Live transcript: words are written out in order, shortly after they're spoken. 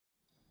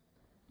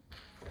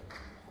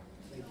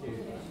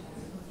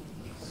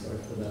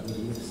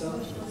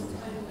start?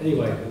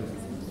 Anyway,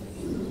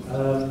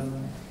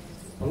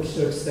 I wish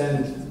to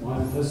extend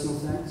my personal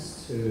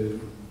thanks to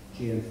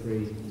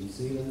GM-free New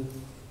Zealand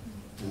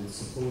and its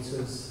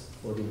supporters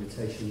for the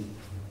invitation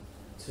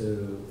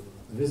to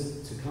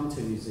come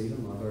to New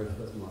Zealand,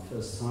 my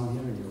first time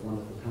here in your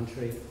wonderful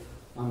country.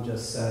 I'm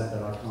just sad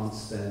that I can't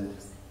spend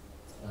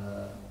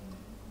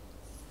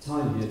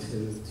time here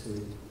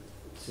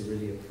to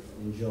really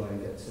enjoy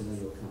and get to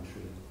know your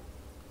country,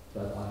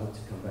 but I hope to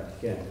come back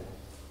again.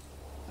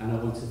 And I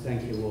want to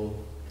thank you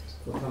all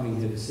for coming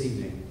here this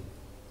evening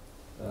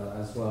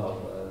as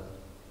well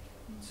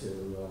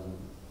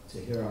to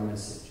hear our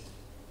message.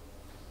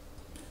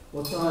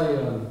 What I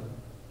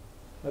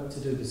hope to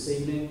do this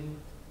evening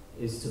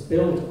is to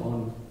build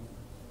on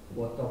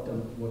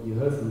what you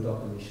heard from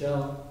Dr.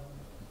 Michelle,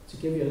 to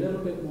give you a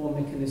little bit more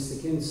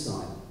mechanistic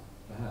insight,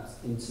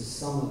 perhaps, into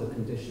some of the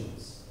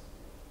conditions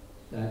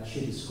that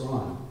she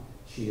described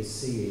she is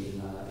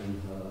seeing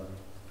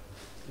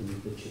in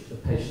the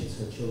patients,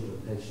 her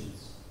children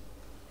patients,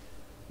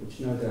 which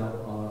no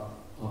doubt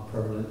are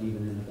prevalent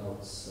even in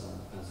adults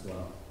as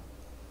well.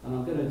 And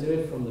I'm going to do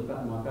it from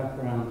my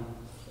background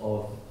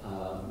of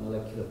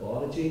molecular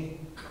biology.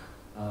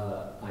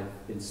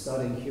 I've been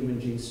studying human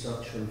gene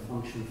structure and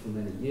function for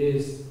many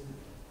years,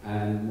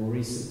 and more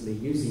recently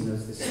using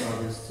those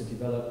discoveries to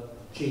develop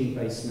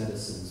gene-based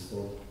medicines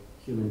for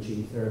human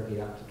gene therapy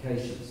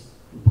applications.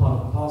 And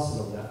part and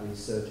parcel of that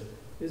research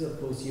is, of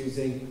course,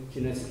 using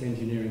genetic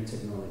engineering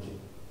technology.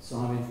 So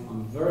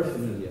I'm very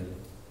familiar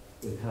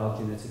with how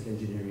genetic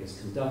engineering is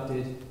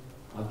conducted.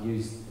 I've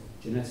used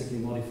genetically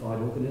modified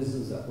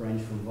organisms that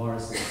range from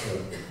viruses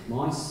to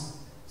mice.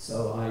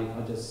 So I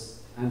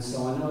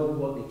know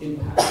what the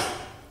impact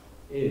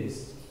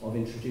is of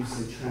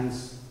introducing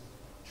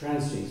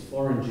transgenes,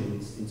 foreign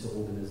genes, into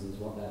organisms,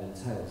 what that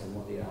entails and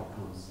what the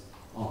outcomes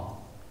are.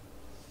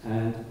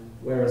 And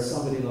whereas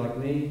somebody like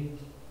me,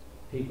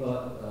 people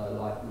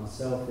like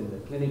myself in the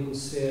clinical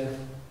sphere,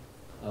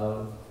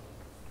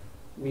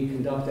 we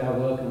conduct our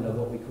work under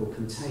what we call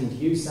contained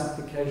use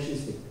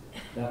applications.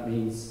 That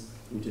means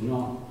we do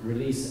not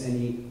release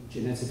any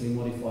genetically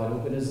modified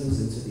organisms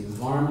into the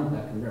environment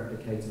that can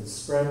replicate and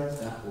spread.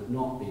 That would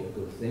not be a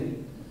good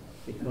thing,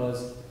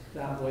 because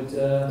that would,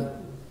 the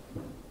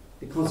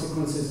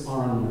consequences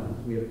are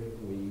unknown.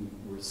 We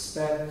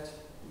respect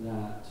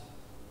that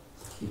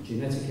the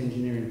genetic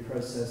engineering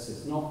process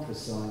is not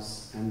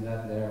precise and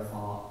that there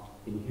are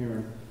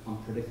inherent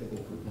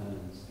unpredictable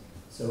components.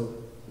 So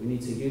we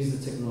need to use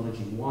the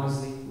technology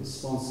wisely,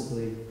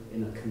 responsibly,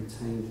 in a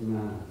contained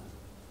manner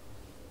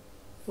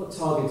for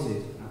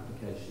targeted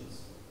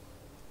applications.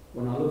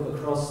 When I look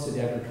across to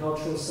the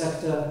agricultural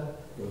sector,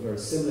 where very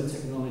similar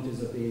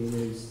technologies are being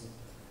used,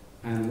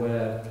 and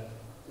where,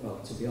 well,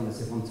 to be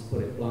honest, if I'm to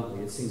put it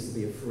bluntly, it seems to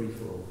be a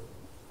free-for-all,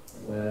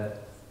 where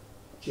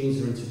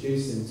genes are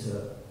introduced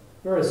into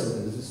various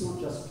organisms. It's not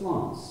just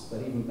plants, but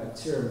even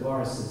bacteria and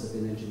viruses have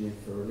been engineered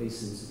for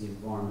release into the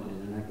environment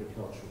in an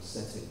agricultural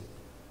setting.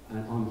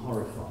 And I'm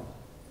horrified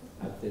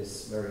at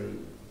this very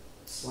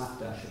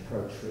slapdash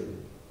approach, really.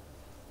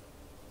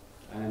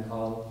 And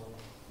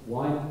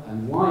why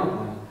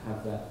I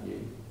have that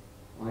view,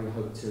 I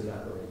hope to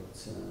elaborate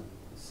this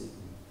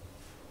evening.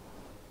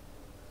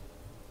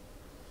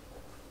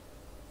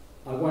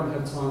 I won't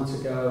have time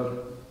to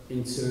go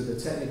into the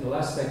technical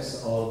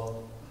aspects of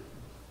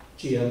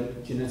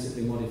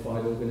genetically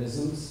modified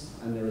organisms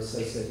and their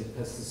associated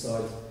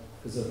pesticides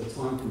because of the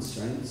time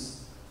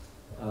constraints.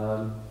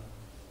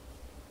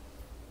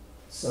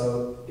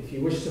 So if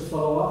you wish to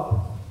follow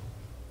up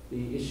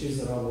the issues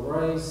that I will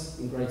raise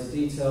in greater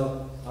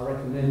detail, I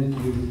recommend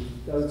you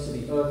go to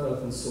the Earth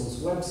Open Source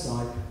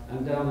website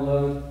and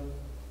download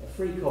a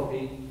free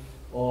copy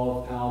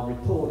of our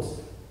report,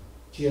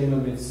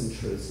 GMO Myths and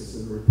Truths. It's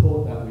a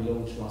report that we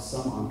launched last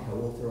summer. I'm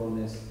co-author on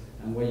this,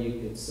 and where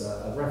it's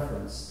a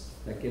reference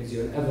that gives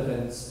you an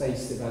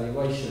evidence-based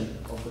evaluation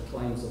of the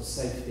claims of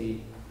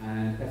safety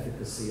and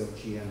efficacy of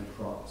GM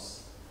crops.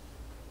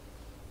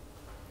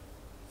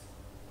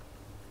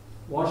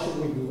 Why should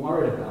we be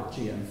worried about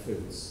GM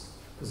foods?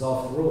 Because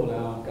after all,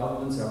 our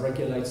governments, our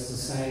regulators are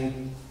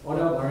saying, oh,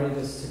 don't worry,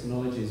 this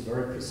technology is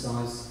very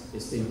precise,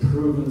 it's been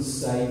proven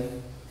safe,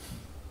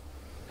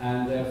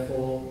 and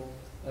therefore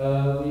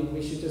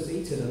we should just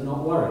eat it and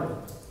not worry.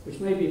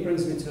 Which maybe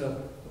brings me to a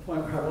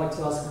point where I'd like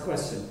to ask a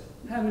question.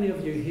 How many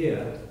of you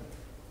here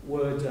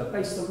would,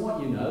 based on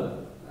what you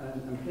know,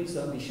 and please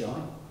don't be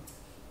shy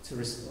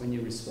when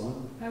you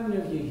respond, how many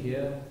of you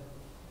here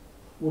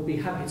would be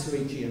happy to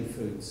eat GM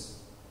foods?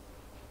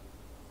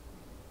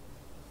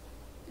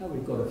 Oh,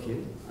 we've got a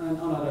few, and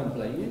I don't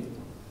blame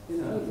you.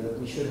 You know,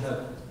 we should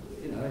have,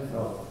 you know,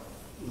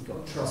 we've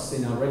got trust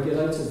in our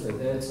regulators. They're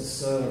there to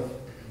serve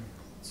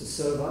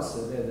us.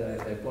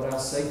 They've got our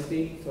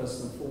safety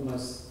first and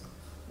foremost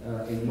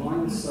in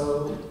mind.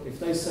 So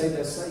if they say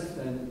they're safe,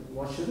 then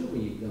why shouldn't we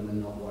eat them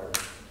and not worry?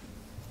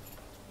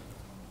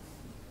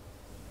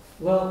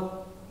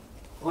 Well,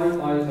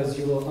 as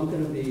you will, I'm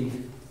going to be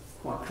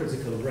quite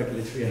critical of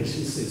regulatory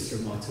agencies through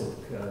my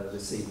talk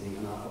this evening,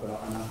 and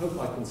I hope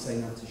I can say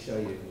enough to show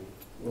you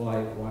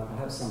why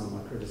perhaps some of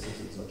my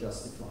criticisms are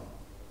justified.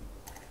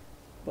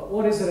 But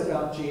what is it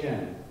about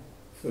GM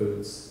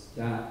foods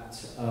that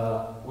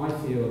I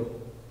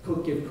feel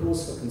could give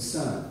cause for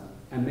concern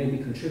and maybe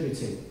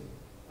contributing,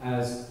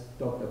 as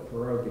Dr.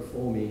 Perot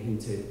before me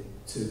hinted,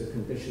 to the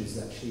conditions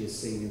that she is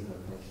seeing in her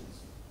patients?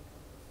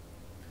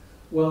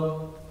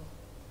 Well,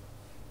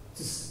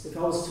 if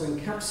I was to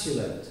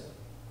encapsulate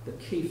the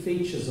key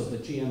features of the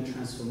GM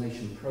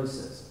transformation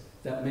process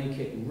that make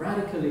it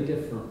radically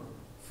different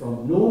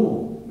from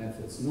normal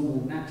methods,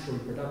 normal natural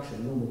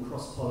reproduction, normal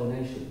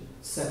cross-pollination,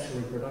 sexual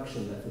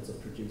reproduction methods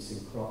of producing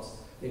crops,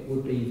 it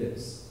would be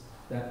this: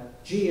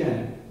 that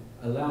GM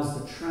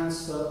allows the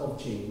transfer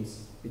of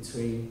genes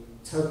between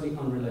totally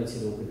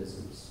unrelated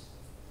organisms.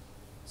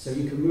 So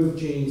you can move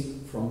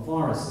genes from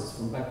viruses,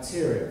 from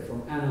bacteria,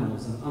 from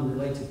animals and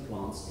unrelated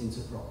plants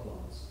into crop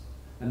plants.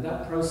 And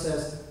that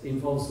process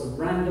involves the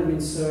random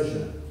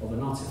insertion of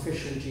an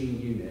artificial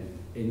gene unit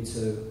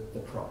into the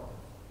crop.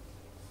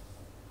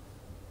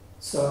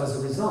 So as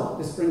a result,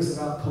 this brings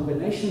about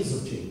combinations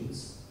of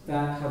genes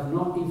that have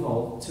not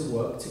evolved to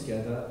work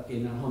together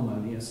in a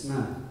harmonious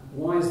manner.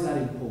 Why is that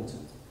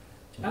important?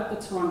 At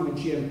the time when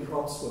GM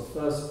crops were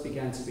first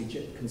began to be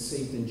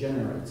conceived and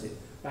generated,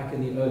 back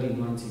in the early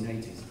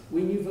 1980s,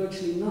 we knew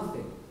virtually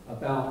nothing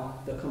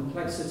about the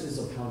complexities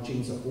of how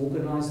genes are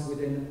organized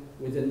within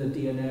the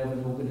DNA of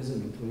an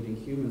organism, including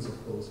humans,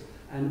 of course,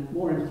 and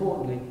more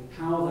importantly,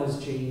 how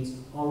those genes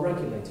are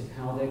regulated,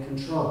 how they're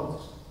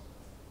controlled.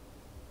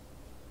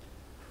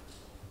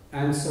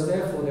 And so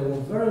therefore they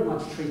were very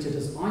much treated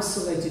as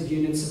isolated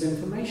units of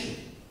information,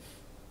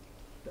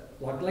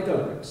 like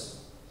Lego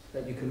bricks,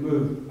 that you can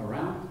move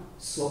around,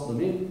 slot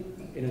them in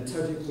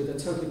with a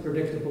totally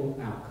predictable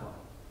outcome.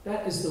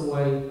 That is the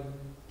way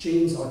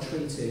genes are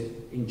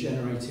treated in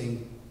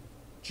generating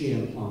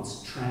GM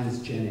plants,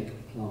 transgenic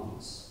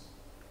plants.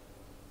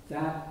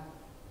 That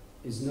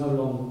is no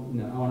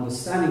longer, our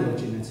understanding of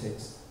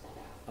genetics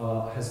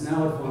has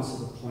now advanced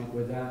to the point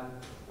where that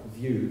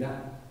view,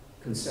 that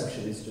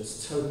conception is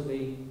just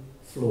totally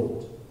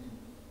flawed.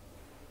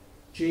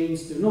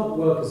 Genes do not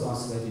work as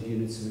isolated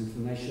units of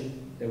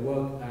information. They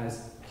work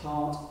as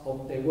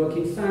they work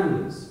in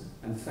families,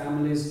 and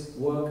families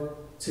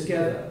work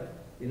together.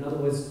 In other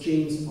words,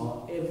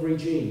 every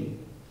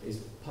gene is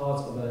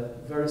part of a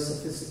very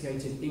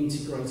sophisticated,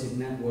 integrated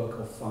network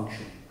of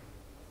function.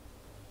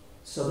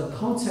 So the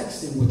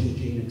context in which a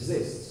gene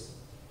exists,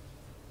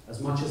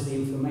 as much as the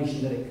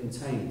information that it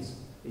contains,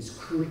 is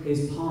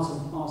part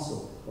and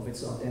parcel of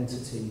its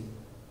identity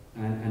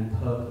and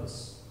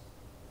purpose.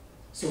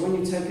 So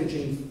when you take a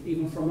gene,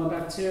 even from a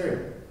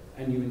bacteria,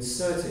 and you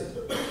insert it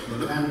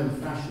in a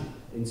random fashion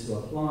into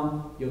a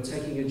plant, you're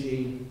taking a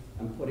gene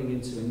and putting it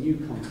into a new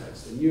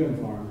context, a new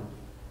environment,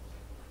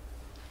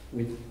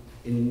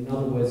 in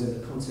other words, in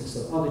the context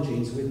of other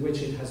genes with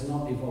which it has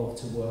not evolved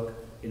to work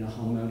in a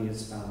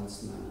harmonious,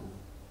 balanced manner.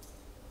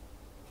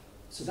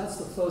 So that's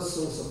the first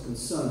source of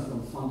concern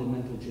from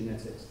fundamental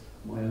genetics,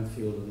 my own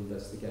field of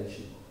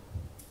investigation.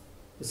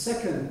 The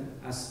second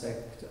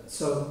aspect,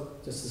 so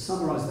just to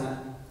summarize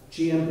that,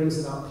 GM brings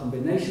about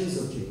combinations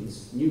of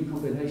genes, new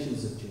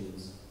combinations of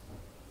genes,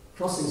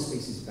 crossing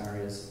species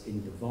barriers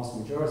in the vast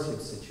majority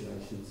of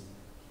situations,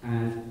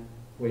 and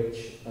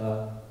which,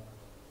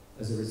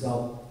 as a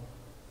result,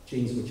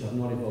 genes which have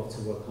not evolved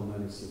to work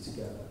harmoniously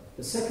together.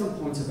 The second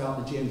point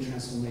about the GM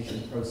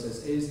transformation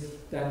process is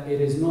that it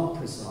is not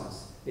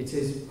precise. It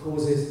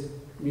causes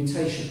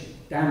mutation,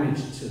 damage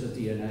to the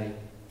DNA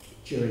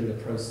during the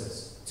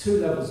process.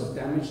 Two levels of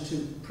damage,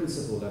 two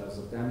principal levels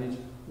of damage.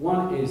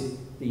 One is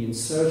the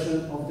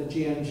insertion of the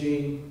GM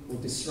gene will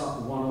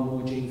disrupt one or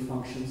more gene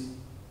functions.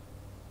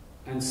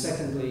 And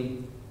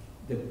secondly,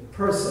 the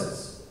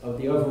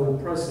overall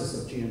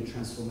process of GM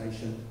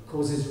transformation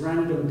causes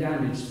random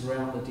damage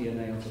throughout the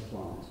DNA of the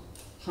plant.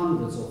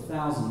 Hundreds or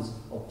thousands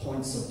of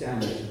points of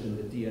damage in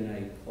the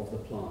DNA of the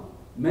plant.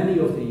 Many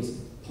of these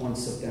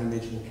points of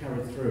damage will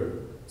carry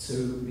through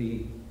to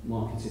the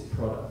marketed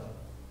product.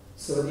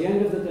 So at the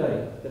end of the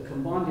day, the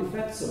combined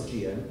effects of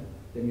GM,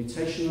 the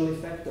mutational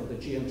effect of the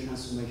GM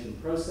transformation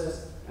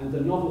process, and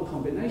the novel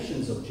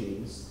combinations of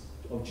genes,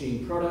 of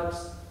gene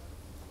products,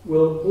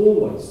 will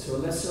always, to a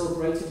lesser or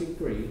greater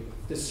degree,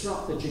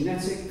 disrupt the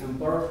genetic and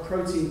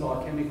protein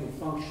biochemical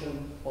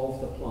function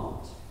of the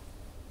plant.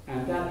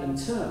 And that in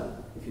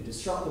turn, if you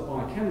disrupt the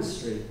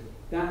biochemistry,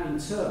 that in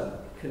turn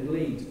can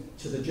lead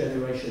to the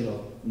generation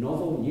of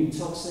novel new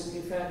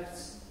toxic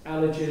effects,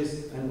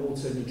 allergies, and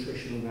also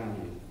nutritional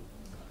value.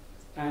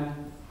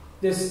 And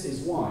this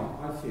is why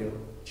I feel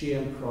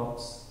GM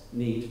crops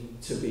need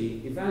to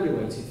be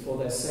evaluated for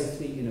their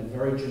safety in a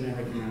very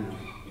generic manner.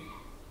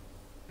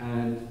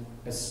 And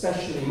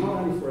especially,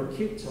 not only for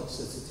acute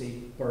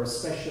toxicity, but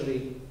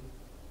especially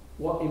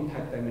what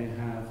impact they may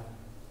have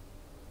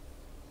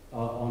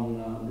on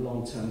a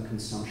long-term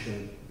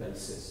consumption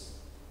basis.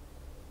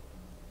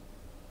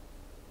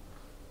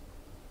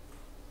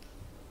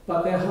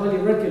 But they're highly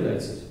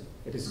regulated.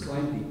 It is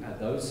claimed that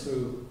those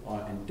who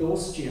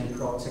endorse GM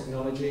crop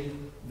technology,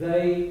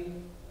 they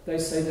they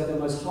say they're the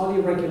most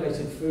highly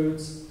regulated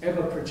foods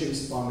ever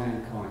produced by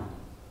mankind,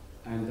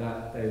 and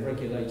that their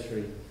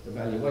regulatory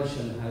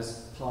evaluation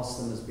has passed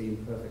them as being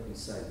perfectly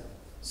safe.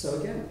 So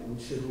again,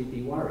 should we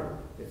be worried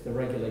if the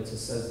regulator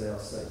says they are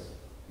safe?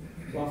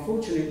 Well,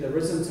 unfortunately, there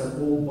isn't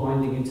an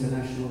all-binding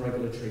international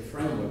regulatory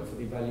framework for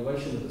the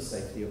evaluation of the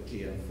safety of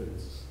GM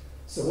foods.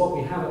 So what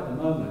we have at the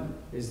moment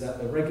is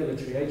that the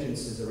regulatory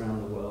agencies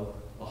around the world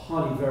are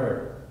highly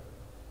variable.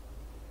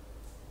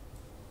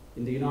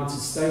 In the United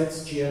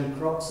States, GM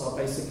crops are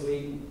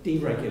basically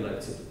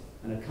deregulated,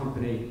 and a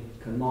company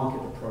can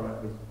market a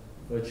product with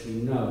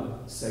virtually no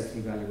safety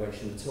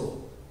evaluation at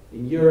all.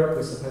 In Europe,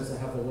 we're supposed to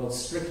have the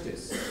world's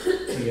strictest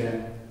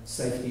GM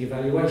safety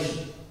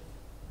evaluation,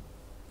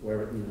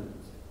 where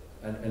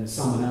and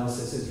some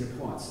analysis is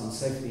required, some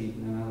safety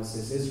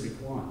analysis is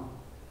required.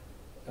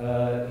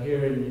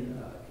 Here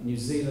in New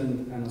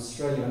Zealand and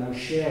Australia, I know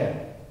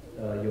share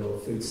your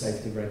food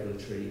safety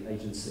regulatory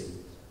agency,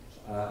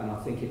 and I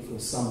think it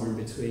falls somewhere in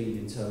between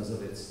in terms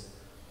of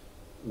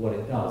what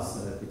it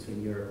does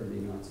between Europe and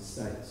the United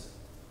States.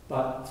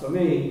 But for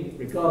me,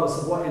 regardless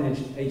of what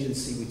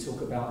agency we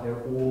talk about,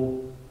 they're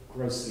all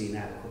grossly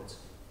inadequate.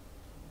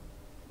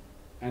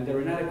 And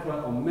they're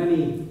inadequate on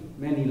many,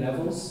 many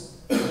levels.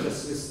 I'll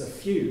just list a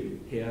few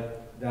here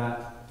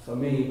that, for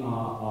me,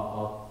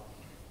 are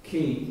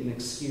key,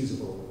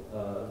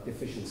 inexcusable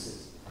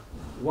deficiencies.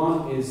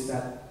 One is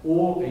that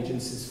all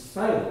agencies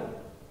fail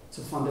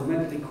to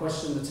fundamentally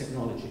question the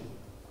technology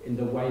in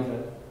the way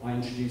that I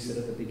introduced it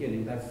at the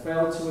beginning. They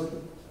fail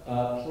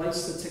to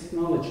place the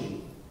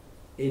technology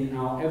in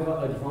our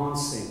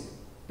ever-advancing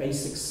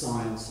basic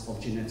science of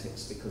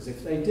genetics, because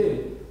if they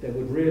did, they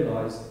would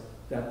realize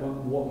that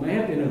what may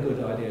have been a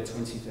good idea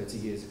 20, 30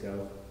 years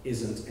ago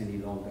isn't any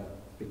longer,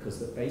 because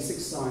the basic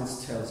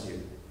science tells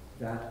you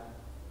that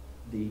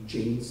the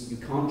genes, you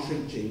can't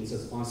treat genes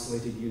as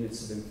isolated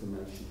units of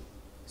information.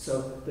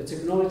 So the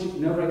technology,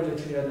 no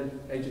regulatory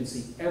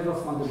agency ever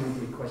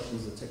fundamentally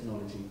questions the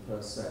technology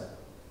per se.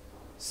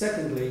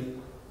 Secondly,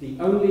 the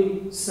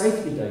only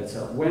safety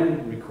data,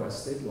 when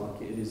requested,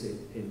 like it is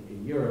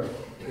in Europe,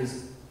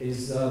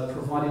 is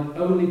provided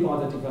only by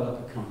the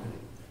developer company.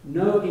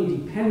 No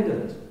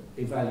independent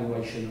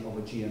evaluation of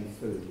a GM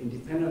food,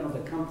 independent of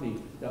the company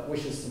that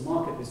wishes to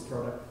market this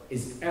product,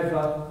 is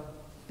ever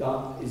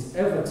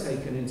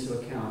taken into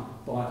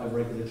account by a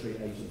regulatory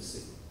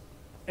agency.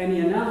 Any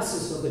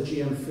analysis of the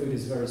GM food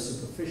is very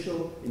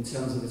superficial in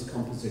terms of its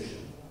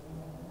composition.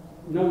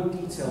 No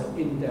detailed,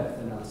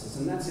 in-depth analysis,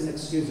 and that's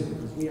inexcusable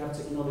because we have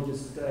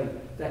technologies today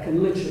that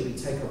can literally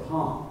take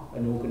apart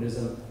an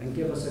organism and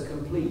give us a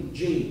complete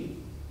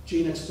gene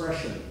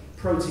expression,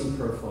 protein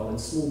profile,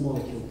 and small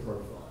molecule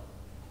profile.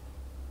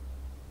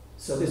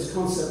 So this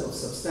concept of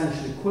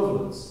substantial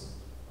equivalence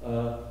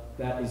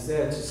that is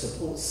there to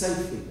support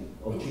safety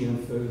of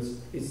GM foods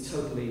is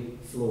totally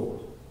flawed.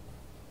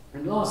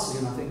 And lastly,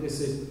 and I think this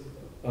is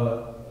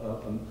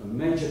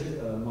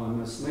my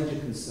most major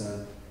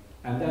concern,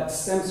 and that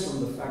stems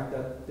from the fact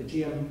that the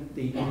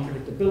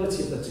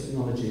unpredictability of the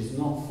technology is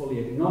not fully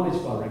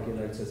acknowledged by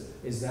regulators,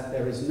 is that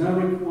there is no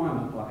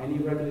requirement by any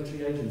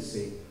regulatory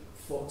agency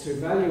to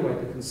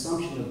evaluate the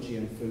consumption of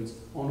GM foods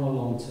on a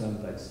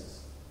long-term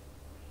basis.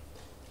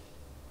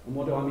 And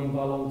what do I mean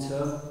by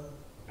long-term?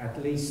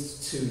 At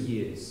least 2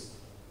 years.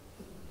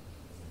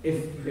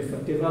 If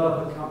a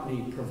developer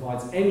company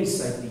provides any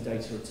safety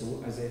data at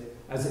all,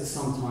 as it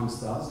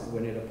sometimes does,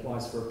 when it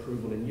applies for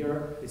approval in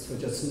Europe, it's for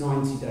just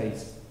 90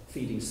 days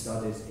feeding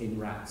studies in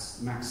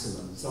rats,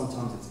 maximum.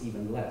 Sometimes it's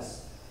even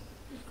less.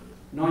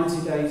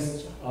 90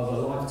 days of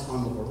a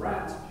lifetime of a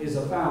rat is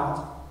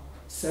about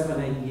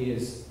 7-8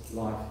 years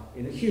life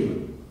in a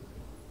human.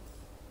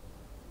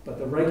 But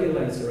the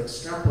regulator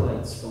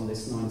extrapolates from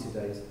this 90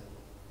 days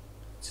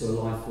to a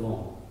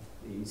lifelong,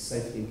 the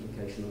safety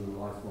implication on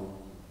a lifelong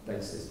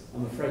basis.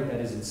 I'm afraid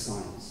that isn't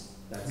science.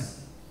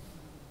 That's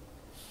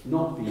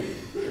not being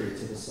true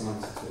to the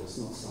science at all. It's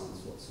not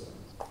science whatsoever.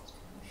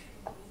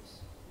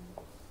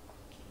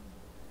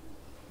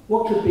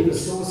 What could be the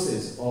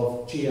sources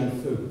of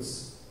GM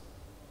foods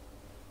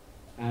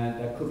and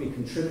that could be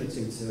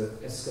contributing to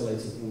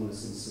escalating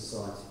illness in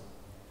society?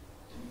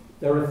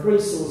 There are 3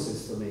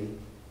 sources for me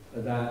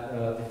that,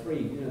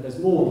 there's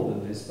more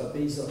than this, but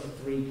these are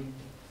 3,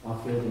 I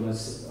feel, the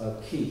most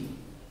key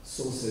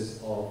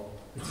sources of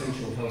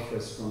potential health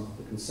risks from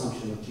the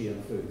consumption of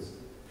GM foods.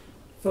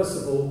 First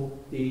of all,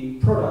 the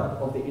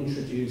product of the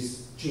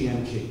introduced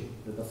GM gene,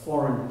 the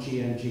foreign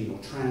GM gene, or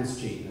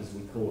transgene as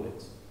we call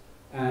it.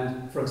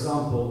 And for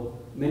example,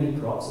 many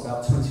crops,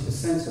 about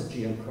 20% of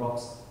GM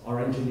crops,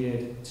 are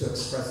engineered to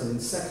express an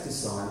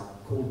insecticide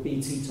called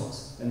Bt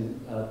toxin.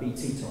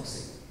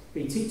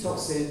 Bt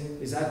toxin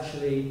is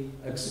actually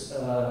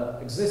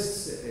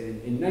exists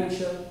in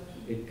nature.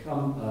 It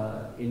comes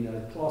in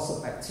a class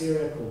of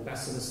bacteria called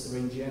Bacillus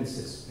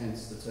thuringiensis,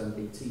 hence the term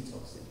Bt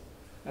toxin.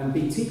 And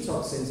Bt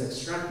toxins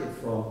extracted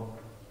from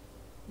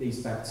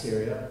these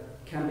bacteria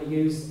can be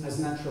used as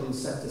natural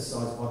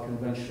insecticides by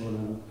conventional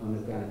and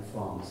organic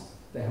farms.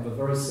 They have a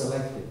very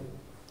selective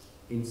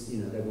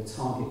they will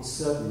target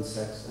certain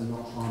insects and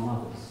not harm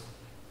others.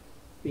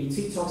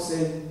 Bt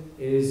toxin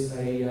is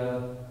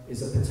a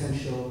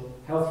potential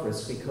health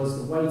risk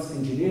because the way it's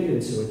engineered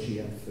into a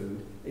GM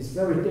food is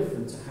very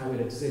different to how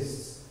it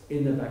exists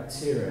in the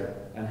bacteria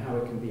and how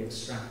it can be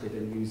extracted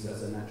and used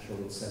as a natural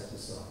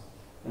insecticide.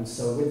 And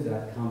so with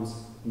that comes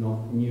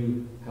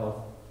new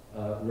health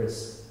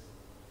risk.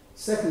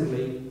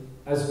 Secondly,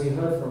 as we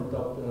heard from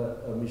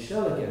Dr.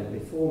 Michel again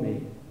before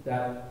me,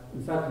 that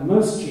in fact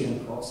most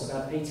GM crops,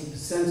 about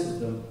 80% of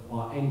them,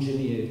 are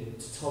engineered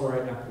to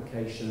tolerate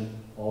application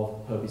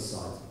of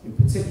herbicides. In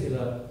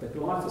particular, the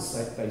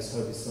glyphosate-based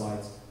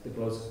herbicides,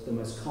 the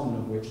most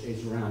common of which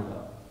is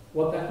Roundup.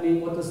 What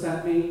does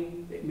that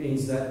mean? It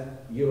means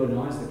that you and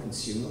I, as the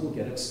consumer, will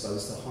get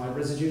exposed to high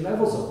residue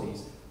levels of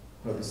these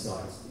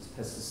herbicides, these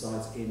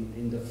pesticides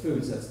in the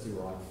foods that's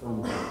derived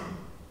from them.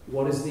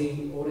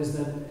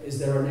 Is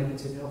there a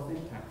negative health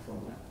impact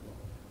from that?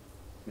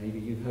 Maybe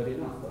you've heard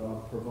enough, but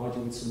I'll provide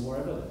you with some more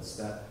evidence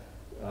that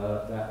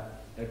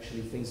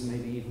actually things may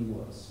be even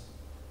worse.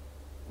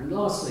 And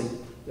lastly,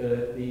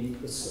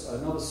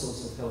 another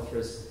source of health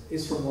risk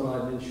is from what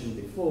I mentioned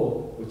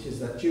before, which is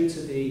that due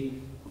to the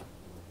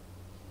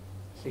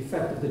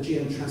effect of the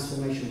GM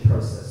transformation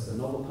process,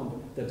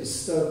 the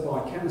disturbed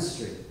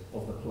biochemistry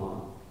of the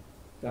plant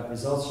that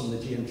results from the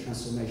GM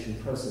transformation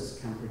process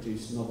can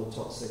produce novel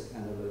toxic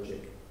and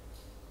allergic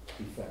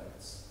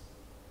effects.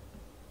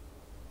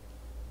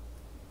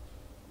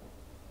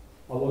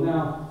 I will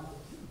now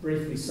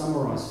briefly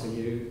summarize for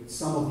you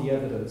some of the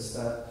evidence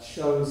that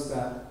shows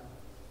that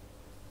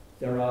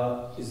there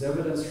is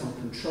evidence from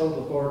controlled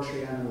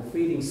laboratory animal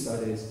feeding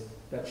studies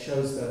that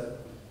shows that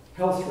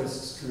health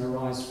risks can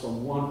arise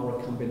from one or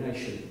a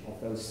combination of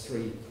those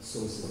three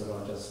sources that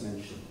I just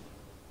mentioned.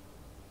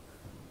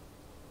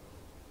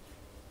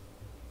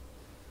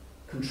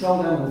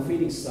 Controlled animal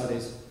feeding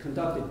studies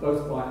conducted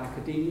both by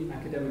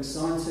academic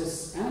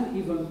scientists and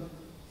even,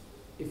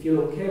 if you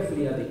look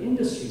carefully at the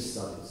industry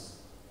studies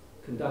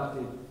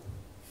conducted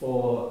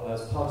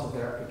as part of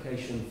their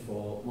application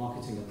for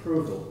marketing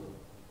approval,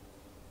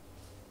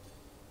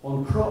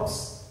 on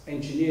crops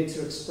engineered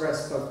to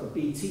express both the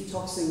Bt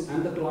toxin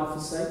and the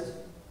glyphosate.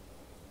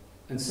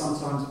 And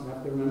sometimes we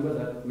have to remember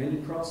that many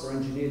crops are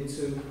engineered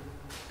to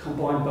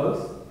combine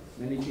both.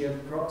 Many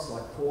GM crops,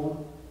 like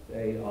corn,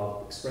 they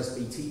express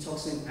Bt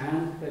toxin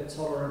and they're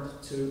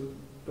tolerant to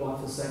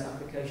glyphosate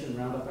application,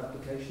 Roundup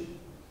application.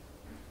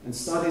 And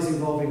studies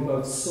involving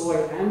both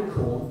soy and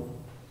corn,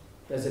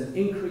 there's an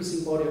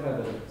increasing body of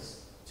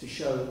evidence to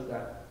show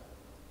that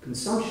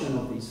consumption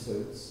of these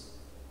foods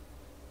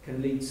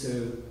can lead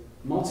to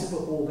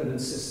multiple organ and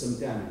system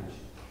damage,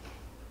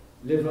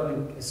 liver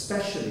and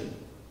especially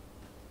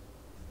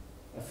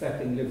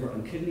affecting liver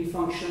and kidney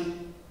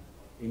function,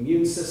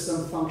 immune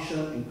system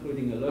function,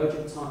 including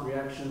allergic type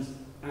reactions,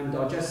 and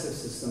digestive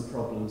system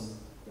problems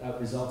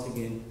resulting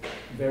in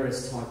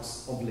various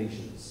types of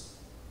lesions.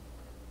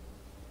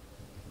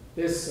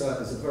 This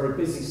is a very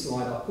busy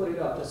slide. I'll put it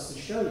up just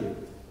to show you,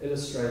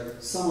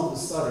 illustrate some of the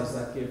studies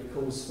that give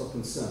cause for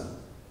concern.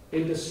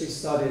 Industry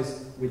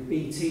studies with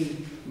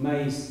Bt,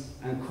 maize,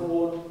 and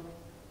corn,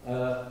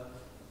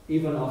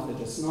 even after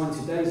just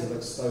 90 days of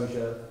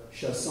exposure,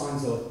 show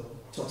signs of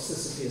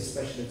toxicity,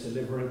 especially to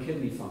liver and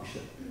kidney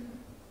function.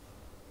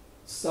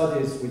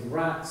 Studies with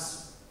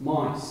rats,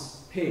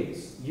 mice,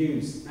 pigs,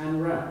 ewes,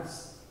 and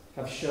rats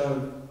have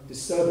shown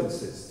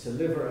disturbances to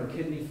liver and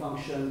kidney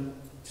function,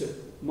 to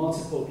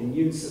multiple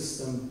immune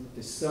system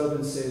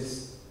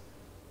disturbances,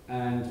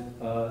 and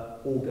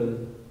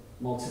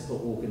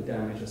multiple organ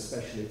damage,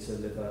 especially to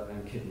liver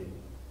and kidney.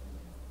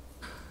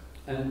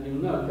 And you'll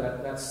note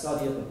that that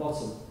study at the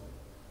bottom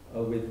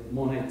with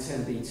Monet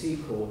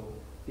 10BT core,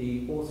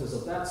 the authors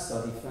of that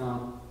study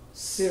found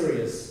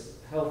serious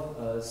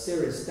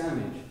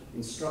damage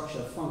in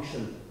structure,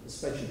 function,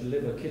 especially the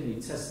liver, kidney,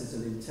 testes,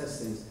 and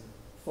intestines,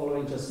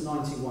 following just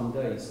 91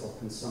 days of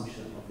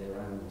consumption of their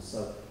animals.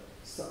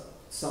 So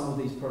some of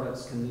these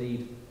products can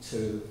lead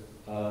to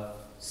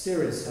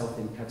serious health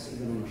impacts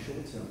even on a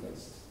short-term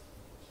basis.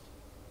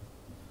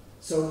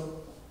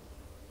 So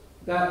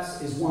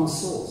that is one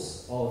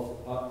source of,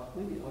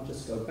 maybe I'll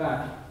just go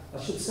back. I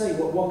should say,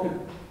 what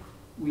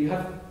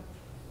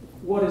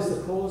is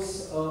the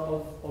cause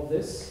of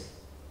this?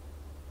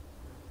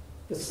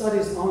 The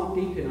studies aren't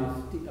deep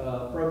enough,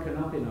 broken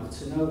up enough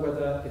to know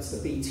whether it's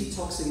the Bt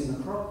toxin in the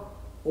crop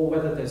or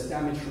whether there's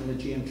damage from the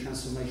GM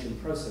transformation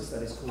process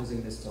that is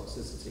causing this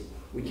toxicity.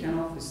 We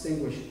cannot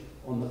distinguish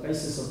on the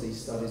basis of these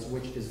studies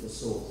which is the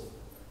source.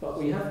 But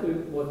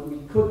what we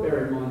could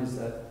bear in mind is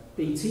that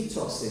Bt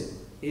toxin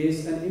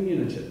is an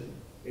immunogen.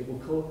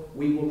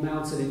 We will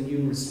mount an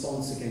immune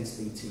response against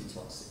Bt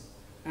toxin.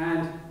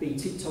 And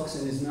Bt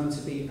toxin is known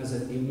to be as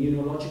an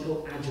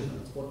immunological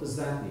adjuvant. What does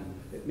that mean?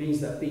 It means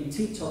that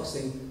Bt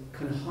toxin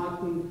can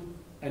heighten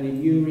an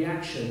immune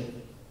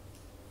reaction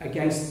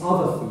against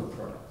other food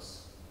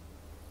products.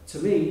 To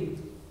me,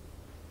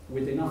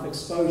 with enough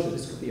exposure,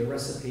 this could be a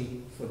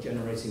recipe for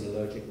generating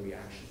allergic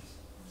reactions.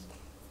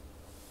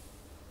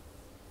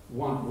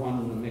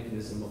 One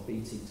mechanism of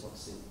Bt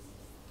toxin.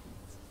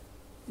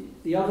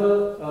 The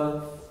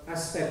other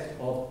aspect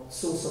of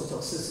source of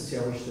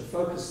toxicity I wish to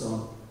focus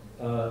on,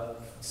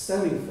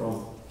 stemming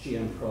from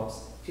GM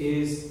crops,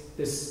 is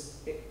this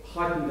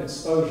heightened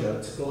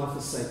exposure to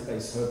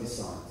glyphosate-based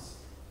herbicides.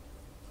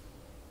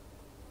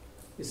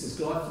 This is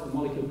the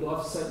molecule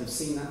glyphosate. We've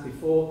seen that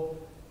before.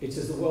 It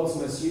is the world's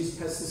most used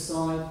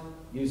pesticide,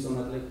 used on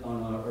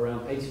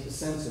around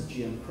 80% of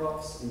GM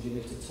crops,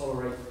 engineered to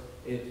tolerate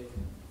it.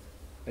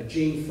 A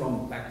gene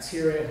from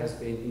bacteria has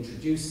been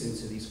introduced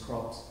into these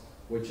crops,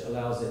 which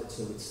allows it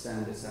to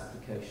withstand its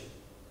application.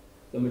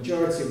 The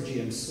majority of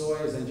GM soy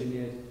is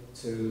engineered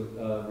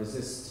to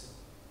resist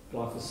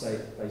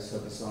glyphosate-based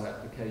herbicide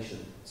application.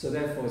 So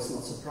therefore, it's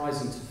not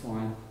surprising to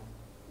find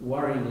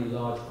worryingly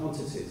large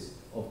quantities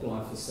of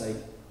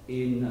glyphosate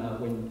in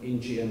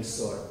GM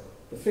soy.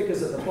 The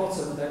figures at the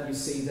bottom that you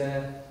see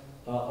there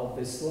of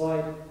this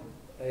slide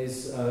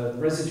is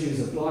residues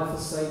of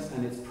glyphosate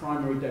and its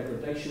primary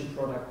degradation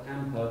product,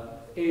 AMPA,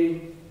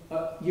 in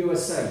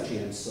USA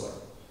GM soy.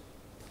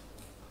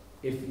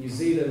 If New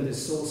Zealand is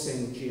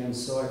sourcing GM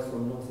soy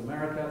from North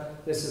America,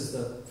 this is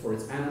for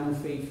its animal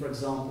feed, for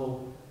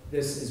example,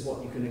 this is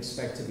what you can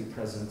expect to be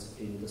present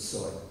in the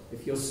soy.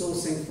 If you're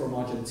sourcing from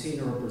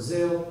Argentina or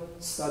Brazil,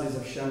 studies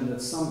have shown that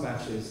some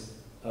batches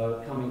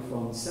coming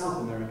from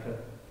South America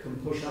can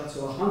push up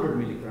to 100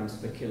 milligrams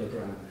per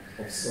kilogram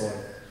of soy.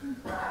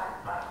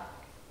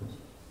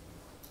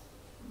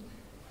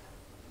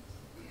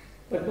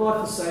 But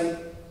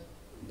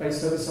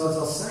glyphosate-based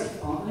herbicides are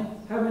safe, aren't they?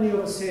 How many of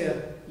us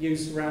here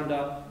use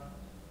Roundup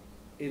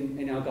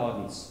in our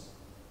gardens?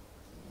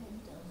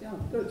 Yeah,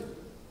 good.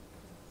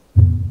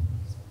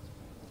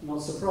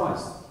 Not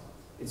surprised.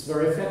 It's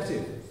very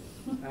effective.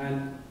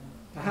 And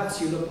perhaps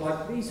you look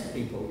like these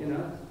people, you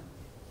know.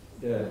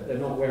 They're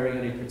not wearing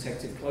any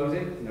protective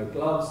clothing, no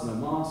gloves, no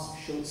mask,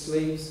 short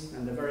sleeves,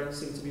 and they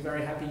seem to be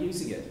very happy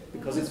using it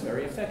because it's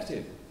very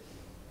effective.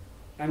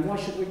 And why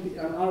should we be,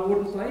 and I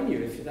wouldn't blame you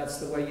if that's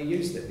the way you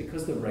used it,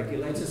 because the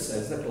regulator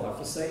says that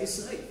glyphosate is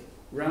safe.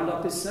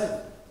 Roundup is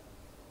safe.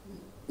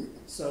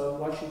 So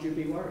why should you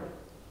be worried?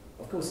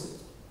 Of course it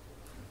is.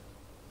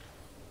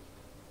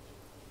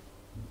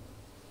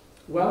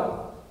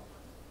 Well,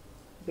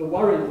 the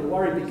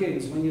worry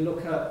begins when you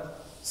look at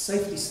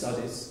safety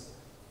studies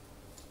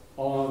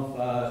of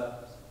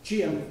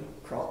GM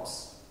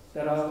crops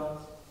that are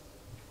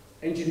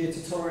engineered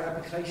to tolerate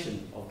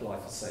application of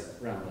glyphosate,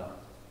 Roundup.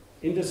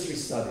 Industry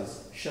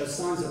studies show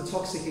signs of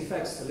toxic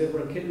effects to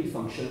liver and kidney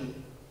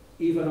function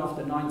even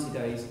after 90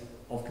 days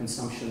of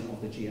consumption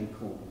of the GM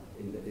corn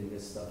in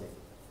this study.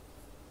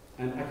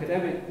 And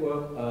academic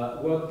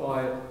work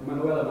by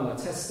Manuela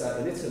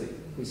Malatesta in Italy,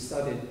 who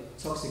studied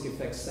toxic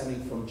effects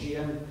stemming from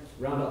GM,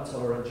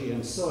 Roundup-tolerant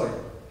GM soy,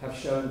 have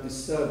shown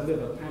disturbed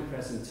liver,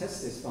 pancreas, and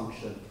testis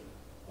function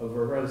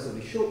over a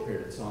relatively short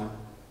period of time.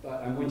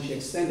 And when she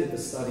extended the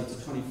study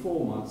to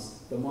 24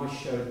 months, the mice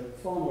showed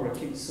far more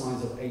acute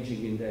signs of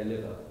aging in their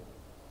liver.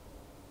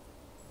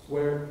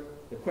 Where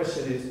the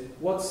question is,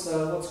 what's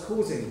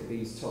causing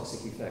these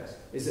toxic effects?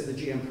 Is it the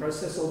GM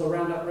process or the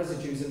Roundup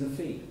residues in the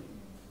feed?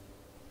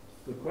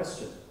 Good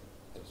question.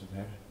 Doesn't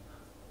matter.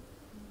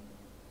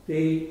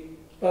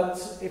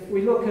 But if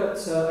we look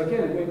at,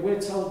 again, we're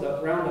told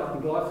that Roundup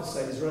and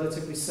glyphosate is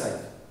relatively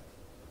safe.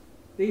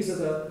 These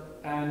are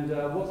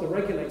what the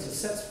regulator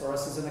sets for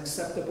us is an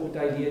acceptable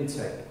daily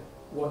intake.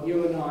 What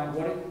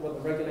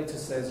the regulator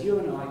says you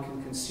and I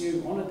can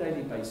consume on a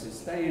daily basis,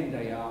 day in,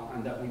 day out,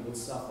 and that we would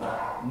suffer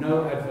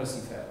no adverse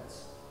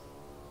effects.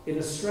 In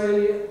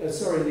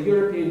the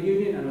European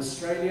Union and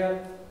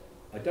Australia,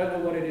 I don't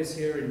know what it is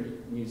here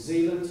in New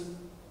Zealand,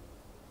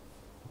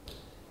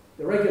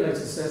 the regulator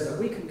says that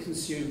we can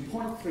consume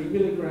 0.3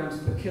 milligrams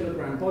per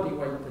kilogram body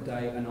weight per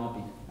day and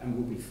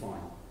we'll be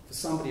fine. For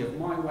somebody of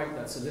my weight,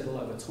 that's a little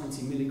over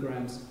 20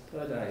 milligrams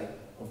per day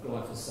of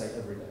glyphosate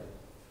every day.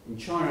 In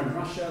China and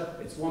Russia,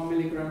 it's 1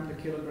 milligram per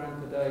kilogram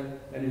per day,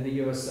 and in the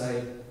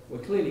USA, where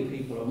clearly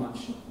people are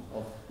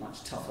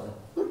much tougher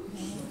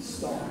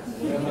stock.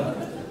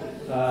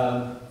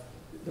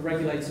 The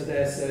regulator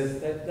there says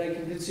that they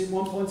can consume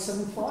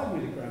 1.75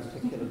 milligrams per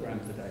kilogram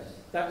per day.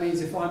 That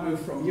means if I move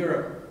from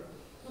Europe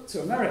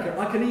to America,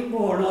 I can eat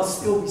more and I'll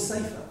still be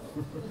safer.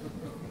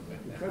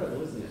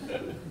 Incredible, isn't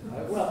it?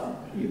 Well,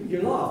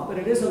 you laugh, but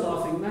it is a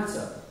laughing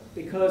matter,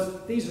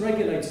 because these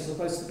regulators are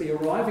supposed to be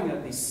arriving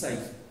at these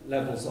safe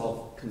levels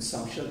of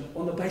consumption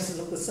on the basis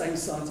of the same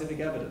scientific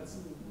evidence.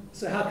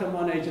 So how come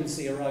one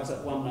agency arrives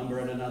at one number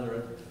and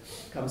another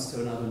comes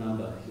to another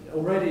number?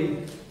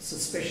 Already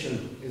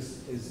suspicion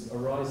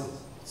arises.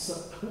 So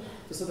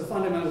the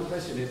fundamental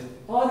question is,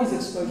 are these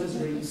exposures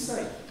really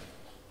safe?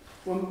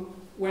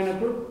 When I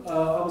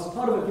was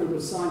part of a group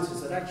of scientists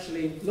that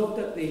actually looked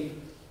at the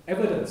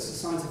evidence, the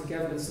scientific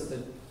evidence that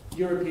the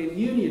European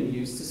Union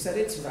used to set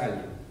its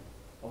value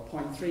of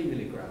 0.3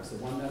 milligrams, the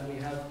one that we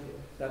have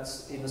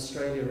that's in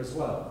Australia as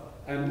well.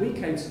 And we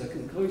came to the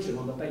conclusion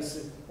on the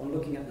basis on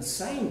looking at the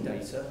same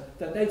data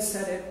that they'd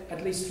set it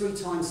at least 3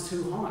 times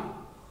too high,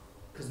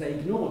 because they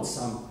ignored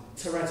some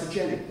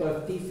teratogenic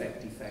birth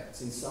defect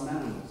effects in some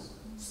animals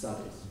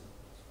studies.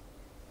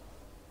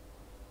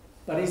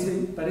 But is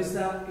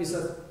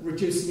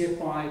reducing it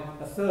by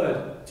a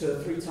third to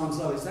 3 times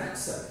lower, is that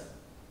safe?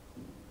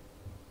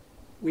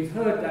 We've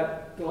heard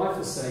that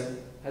glyphosate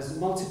has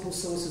multiple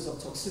sources of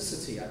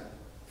toxicity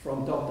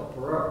from Dr.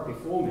 Perot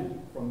before me,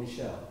 from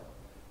Michelle.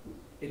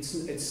 It's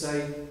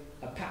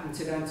a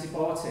patented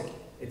antibiotic.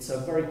 It's a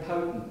very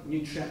potent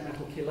nutrient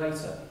metal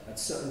chelator. At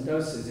certain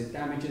doses, it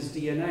damages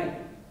DNA.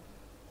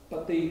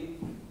 But the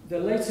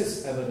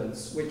latest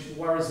evidence, which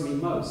worries me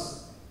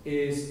most,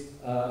 is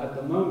at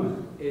the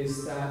moment,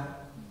 is that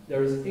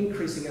there is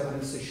increasing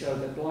evidence to show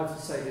that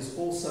glyphosate is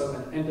also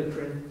an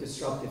endocrine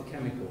disruptive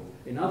chemical.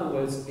 In other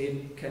words,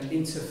 it can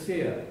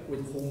interfere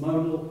with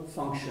hormonal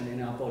function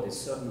in our bodies,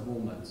 certain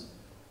hormones.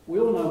 We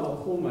all know what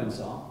hormones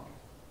are.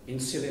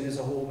 Insulin is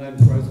a hormone,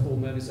 growth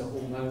hormone is a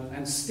hormone,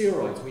 and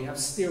steroids. We have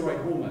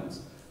steroid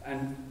hormones.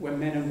 And when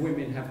men and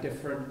women have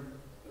different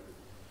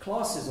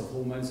classes of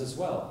hormones as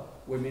well.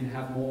 Women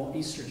have more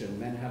estrogen,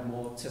 men have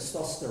more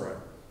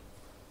testosterone.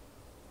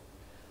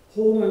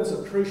 Hormones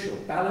are crucial.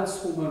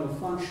 Balanced hormonal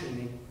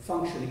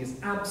functioning is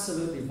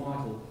absolutely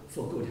vital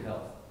for good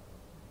health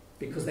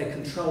because they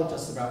control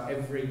just about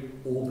every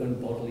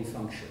organ bodily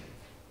function.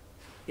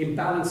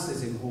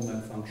 Imbalances in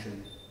hormone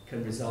function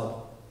can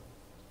result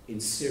in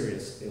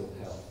serious ill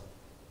health.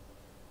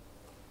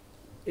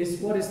 If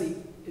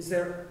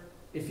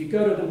you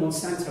go to the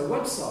Monsanto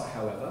website,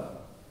 however,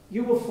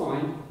 you will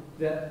find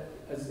that,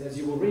 as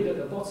you will read at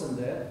the bottom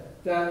there,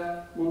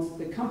 that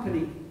the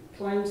company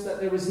claims that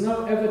there is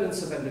no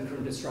evidence of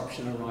endocrine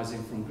disruption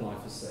arising from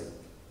glyphosate.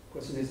 The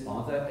question is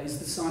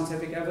the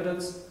scientific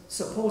evidence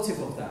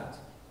supportive of that?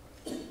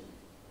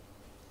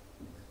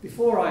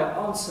 Before I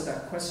answer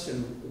that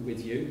question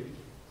with you,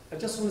 I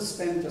just want to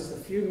spend just a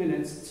few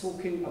minutes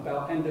talking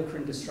about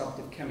endocrine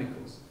disruptive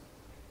chemicals.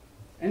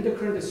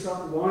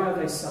 Why are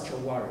they such a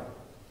worry?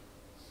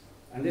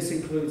 And this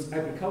includes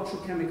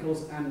agricultural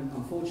chemicals and,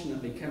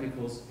 unfortunately,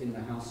 chemicals in the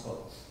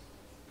household.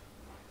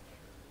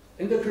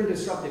 Endocrine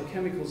disruptive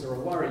chemicals are a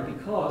worry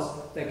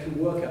because they can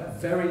work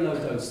at very low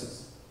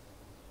doses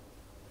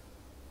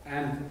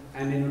and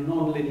in a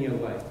non-linear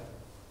way,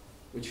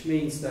 which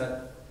means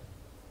that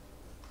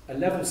a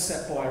level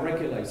set by a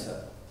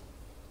regulator,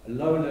 a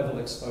low-level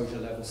exposure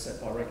level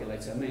set by a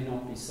regulator, may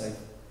not be safe,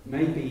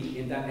 may be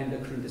in that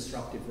endocrine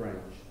disruptive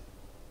range.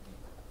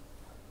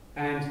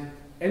 And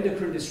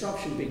endocrine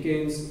disruption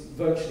begins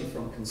virtually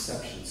from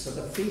conception. So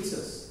the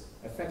fetus,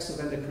 effects of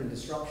endocrine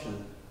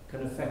disruption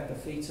can affect the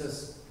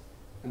fetus,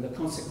 and the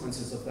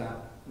consequences of that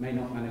may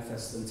not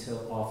manifest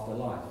until after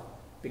life.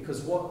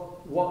 Because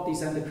what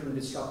these endocrine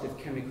disruptive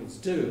chemicals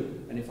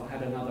do, and if I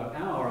had another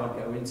hour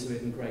I'd go into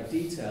it in great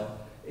detail,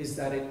 is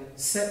that it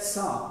sets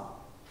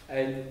up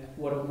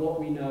what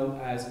we know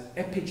as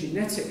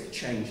epigenetic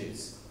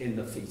changes in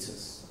the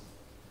fetus.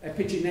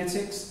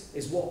 Epigenetics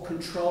is what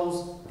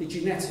controls the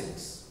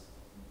genetics.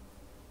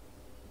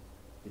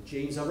 The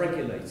genes are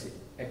regulated.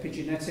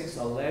 Epigenetics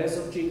are layers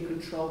of gene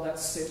control that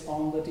sit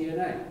on the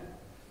DNA.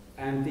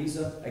 And these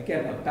are,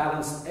 again, a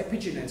balanced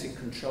epigenetic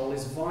control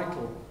is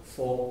vital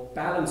for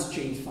balanced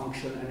gene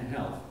function and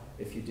health.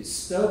 If you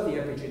disturb the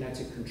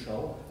epigenetic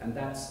control, and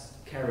that's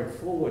carried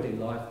forward in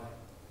life,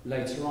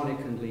 later on it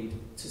can lead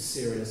to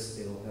serious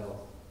ill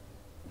health.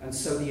 And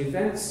so the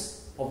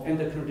events of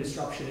endocrine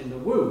disruption in the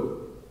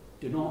womb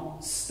do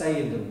not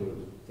stay in the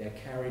womb. They're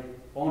carried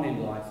on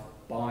in life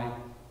by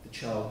the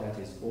child that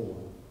is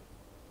born.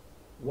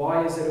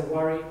 Why is it a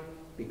worry?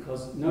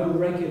 Because no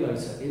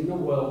regulator in the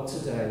world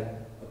today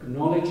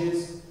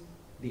acknowledges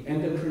the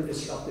endocrine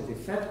disruptive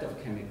effect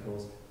of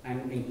chemicals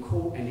and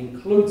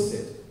includes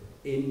it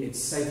in its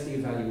safety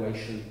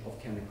evaluation of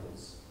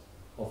chemicals,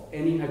 of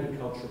any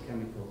agricultural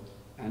chemical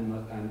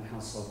and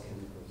household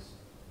chemicals.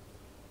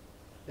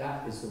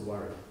 That is the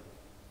worry.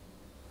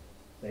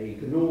 They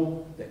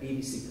ignore the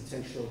EDC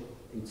potential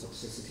in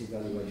toxicity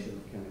evaluation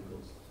of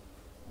chemicals.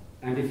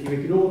 And if you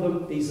ignore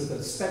them, these are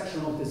the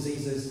spectrum of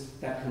diseases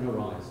that can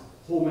arise.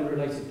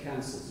 Hormone-related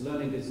cancers,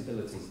 learning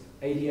disabilities,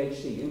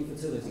 ADHD,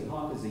 infertility,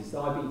 heart disease,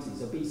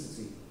 diabetes,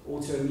 obesity,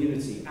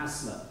 autoimmunity,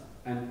 asthma,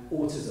 and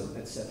autism,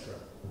 etc.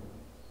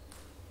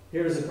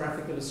 Here is a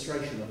graphic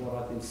illustration of what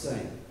I've been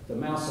saying. The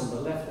mouse on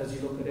the left, as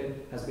you look at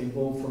it, has been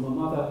born from a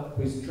mother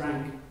who's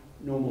drank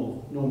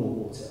normal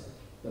water.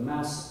 The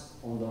mouse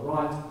on the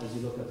right, as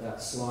you look at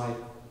that slide,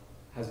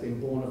 has been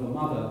born of a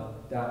mother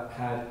that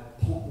had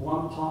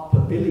 1 part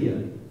per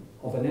billion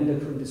of an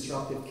endocrine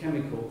disruptive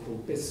chemical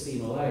called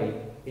bisphenol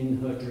A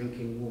in her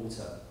drinking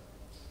water,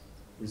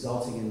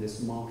 resulting in this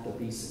marked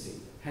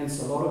obesity.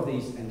 Hence, a lot of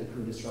these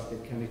endocrine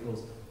disruptive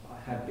chemicals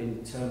have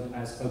been termed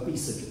as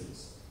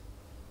obesogens.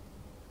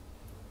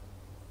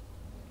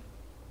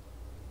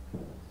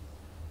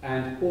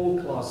 And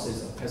all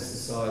classes of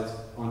pesticides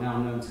are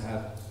now known to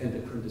have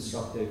endocrine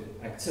disruptive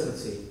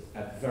activity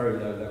at very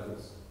low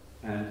levels.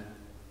 And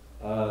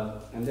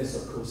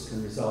this, of course,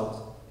 can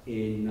result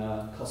in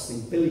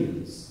costing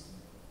billions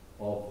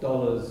of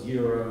dollars,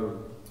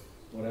 euro,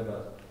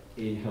 whatever,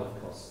 in health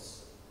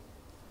costs.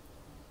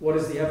 What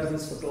is the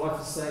evidence for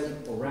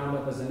glyphosate or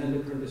Roundup as an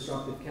endocrine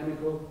disruptive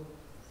chemical?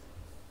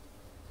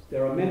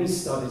 there are many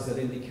studies that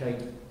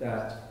indicate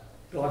that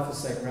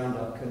glyphosate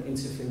Roundup can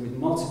interfere with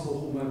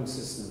multiple hormonal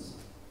systems.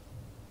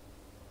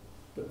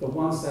 But the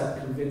ones that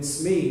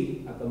convince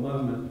me at the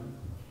moment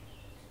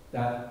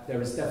that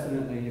there is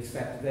definitely an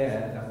effect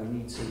there that we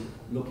need to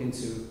look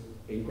into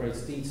in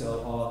greater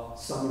detail are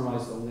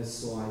summarized on this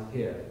slide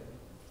here.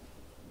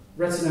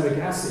 Retinoic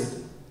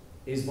acid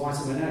is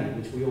vitamin A,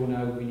 which we all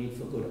know we need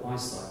for good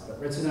eyesight. But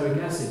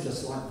retinoic acid,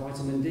 just like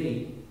vitamin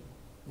D,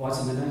 like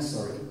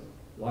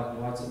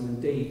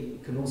vitamin D,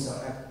 can also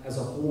act as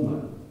a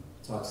hormone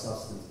type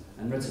substance.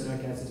 And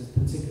retinoic acid is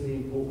particularly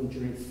important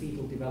during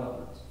fetal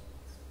development.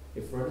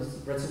 If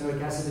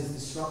retinoic acid is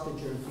disrupted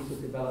during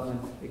fetal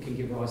development, it can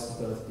give rise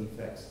to birth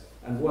defects.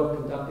 And work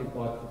conducted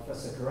by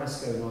Professor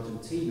Carrasco in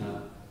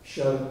Argentina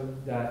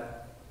showed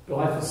that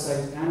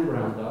glyphosate and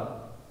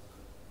Roundup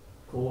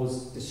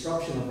cause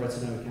disruption of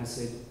retinoic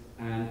acid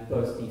and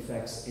birth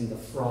defects in the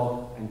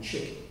frog and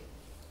chick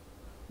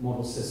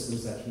model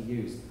systems that he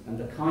used. And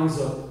the kinds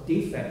of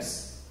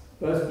defects,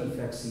 birth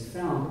defects he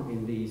found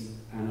in these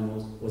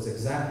animals was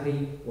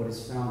exactly what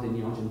is found in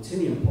the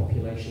Argentinian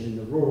population in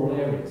the rural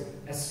areas,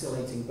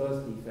 escalating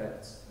birth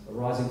defects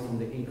arising from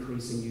the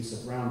increasing use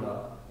of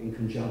Roundup in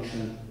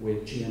conjunction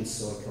with GM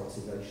soy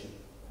cultivation.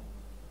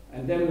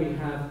 And then we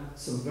have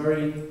some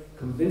very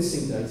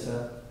convincing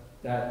data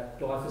that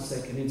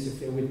glyphosate can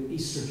interfere with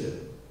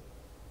estrogen.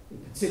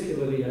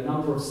 Particularly a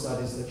number of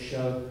studies that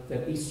show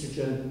that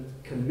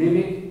glyphosate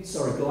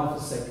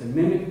can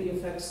mimic the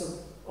effects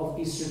of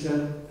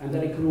estrogen, and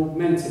that it can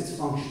augment its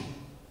function.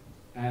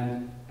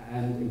 And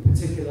in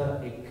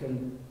particular, it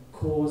can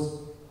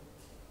cause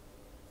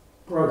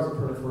growth,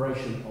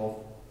 proliferation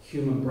of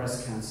human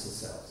breast cancer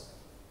cells.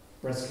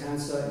 Breast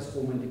cancer is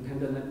hormone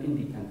dependent and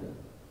independent.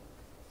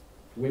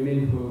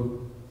 Women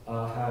who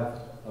are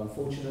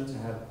unfortunate to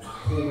have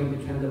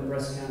hormone-dependent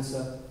breast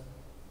cancer,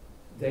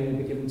 they will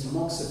be given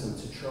tamoxifen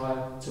to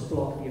try to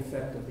block the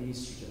effect of the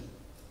estrogen.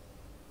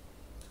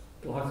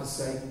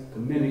 Glyphosate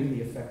can mimic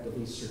the effect of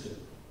estrogen.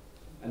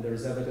 And there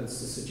is evidence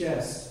to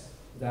suggest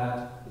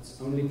that it's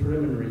only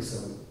preliminary,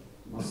 so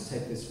we must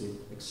take this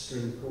with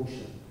extreme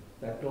caution,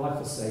 that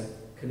glyphosate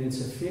can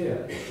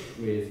interfere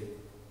with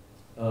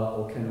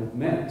or can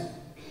augment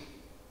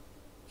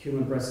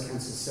human breast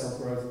cancer cell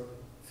growth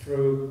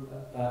through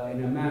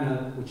in a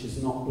manner which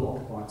is not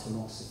blocked by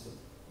tamoxifen.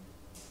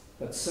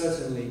 But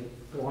certainly,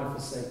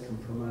 glyphosate can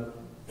promote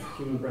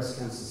human breast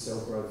cancer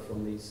cell growth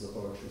from these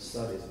laboratory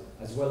studies,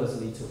 as well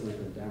as lead to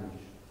organ damage.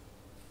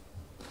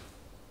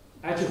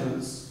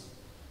 Adjuvants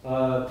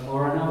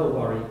are another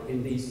worry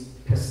in these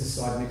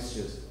pesticide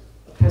mixtures.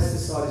 A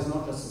pesticide is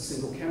not just a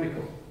single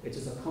chemical, it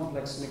is a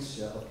complex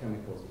mixture of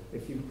chemicals.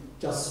 If you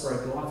just spray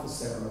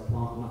glyphosate on a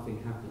plant,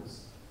 nothing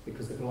happens,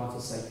 because the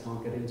glyphosate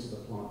can't get into the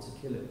plant to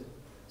kill it.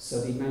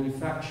 So the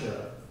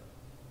manufacturer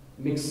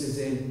mixes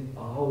in a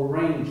whole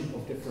range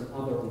of different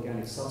other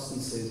organic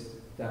substances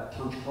that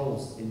punch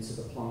holes into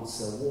the plant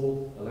cell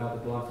wall, allow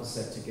the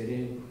glyphosate to get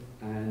in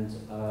and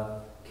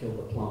kill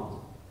the plant.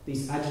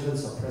 These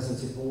adjuvants are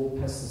present in all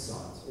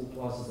pesticides, all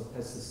classes of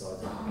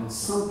pesticides, and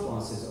some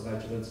classes of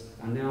adjuvants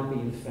are now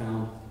being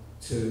found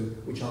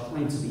which are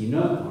claimed to be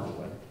inert, by the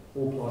way.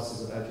 All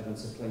classes of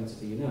adjuvants are claimed to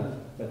be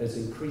inert, but there's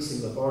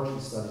increasing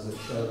laboratory studies that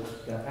show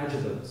that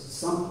adjuvants,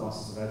 some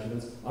classes of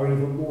adjuvants, are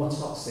even more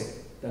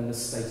toxic than the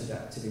stated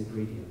active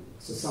ingredient.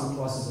 So some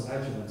classes of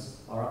adjuvants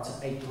are up to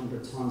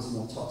 800 times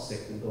more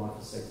toxic than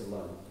glyphosate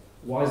alone.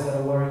 Why is that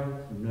a worry?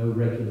 No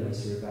regulator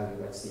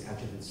evaluates the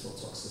adjuvants for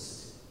toxicity.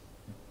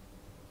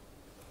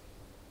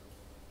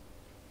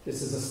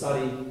 This is a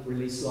study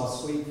released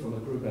last week from a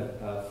group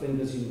at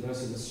Flinders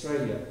University in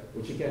Australia,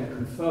 which again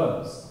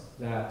confirms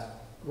that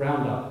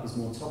Roundup is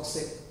more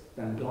toxic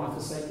than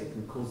glyphosate. It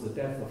can cause the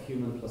death of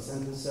human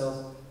placental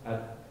cells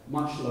at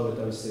much lower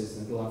doses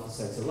than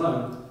glyphosate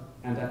alone,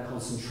 and at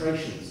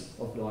concentrations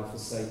of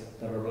glyphosate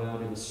that are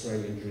allowed in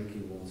Australian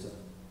drinking water.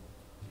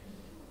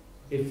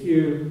 If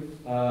you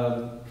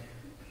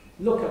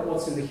look at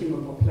what's in the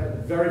human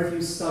population, very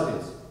few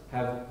studies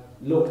have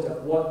looked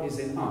at what is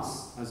in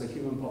us as a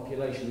human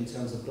population in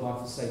terms of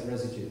glyphosate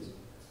residues.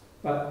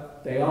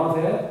 But they are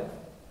there.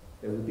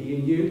 They will be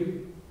in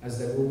you as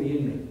they will be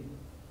in me.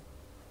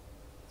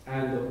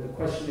 And the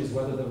question is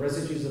whether the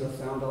residues that are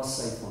found are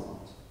safe or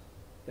not.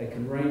 They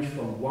can range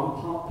from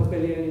 1 part per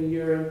billion in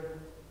urine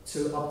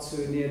to up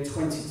to near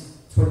 20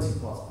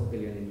 parts per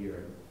billion in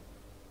urine.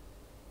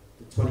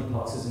 The 20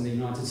 parts is in the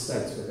United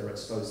States, where they're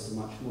exposed to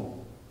much more.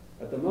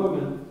 At the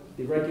moment,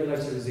 the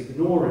regulator is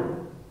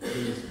ignoring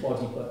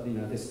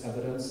this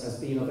evidence as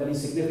being of any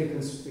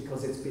significance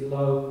because it's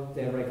below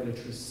their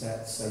regulatory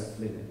safe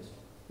limit.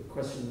 The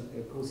question,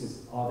 of course,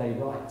 is are they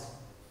right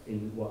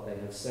in what they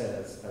have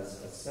said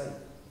as safe?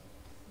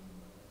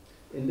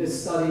 In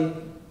this study,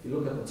 if you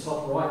look at the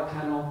top right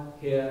panel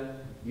here,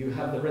 you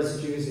have the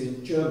residues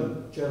in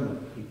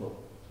German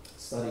people. A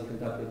study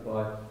conducted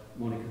by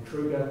Monika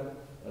Kruger,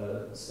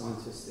 a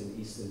scientist in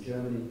Eastern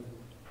Germany,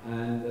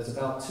 and there's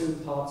about 2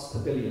 parts per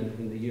billion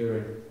in the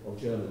urine of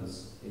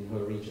Germans in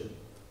her region.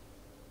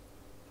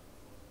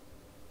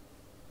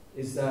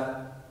 Is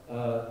that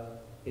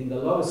in the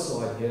lower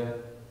slide here,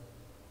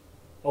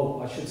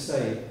 oh, I should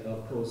say,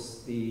 of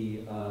course,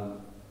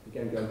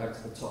 again going back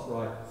to the top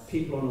right,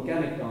 people on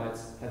organic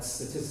diets had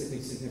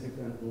statistically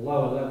significant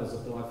lower levels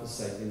of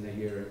glyphosate in their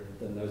urine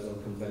than those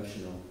on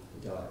conventional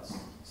diets.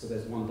 So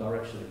there's one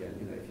direction again,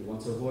 if you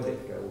want to avoid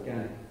it, go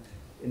organic.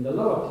 In the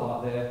lower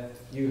part there,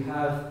 you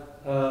have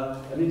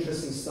an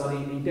interesting study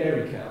in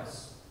dairy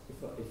cows.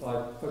 If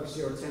I focus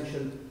your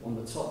attention on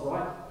the top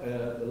right,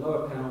 the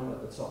lower panel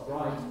at the top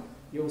right,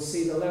 you'll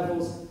see the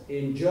levels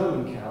in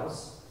German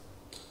cows,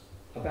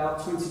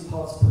 about 20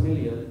 parts per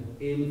million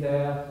in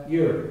their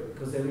urine,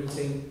 because they're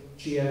eating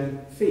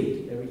GM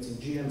feed. They're eating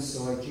GM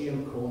soy,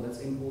 GM corn that's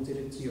imported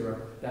into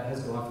Europe that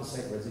has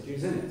glyphosate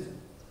residues in it.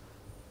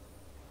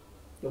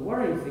 The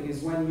worrying thing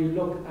is when you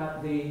look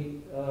at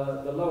the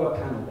lower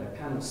panel there,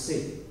 panel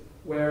C,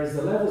 where is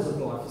the levels of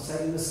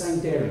glyphosate in the same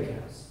dairy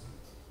cows.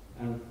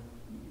 And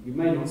you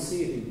may not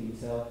see it in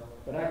detail,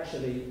 but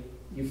actually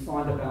you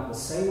find about the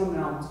same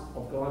amount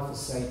of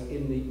glyphosate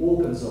in the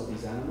organs of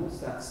these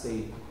animals. That's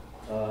the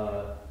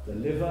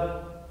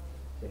liver,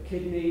 the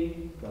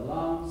kidney, the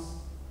lungs,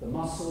 the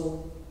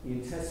muscle, the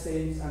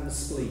intestines, and the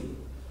spleen.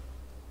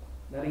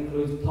 That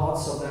includes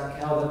parts of that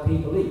cow that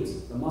people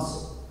eat, the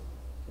muscle.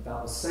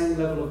 About the same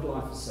level of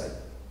glyphosate.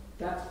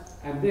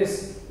 And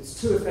this is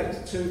two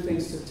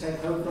things to take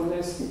home from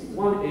this.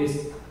 One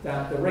is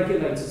that the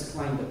regulators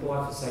claim that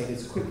glyphosate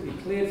is quickly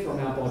cleared from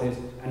our bodies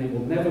and it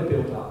will never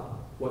build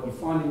up. What you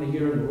find in the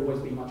urine will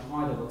always be much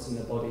higher than what's in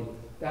the body.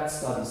 That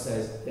study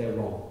says they're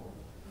wrong,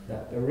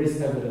 that there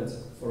is evidence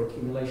for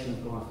accumulation of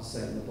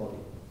glyphosate in the body.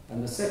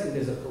 And the second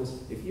is, of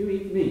course, if you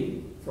eat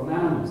meat from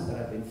animals that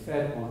have been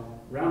fed on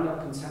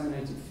Roundup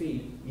contaminated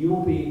feed, you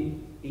will be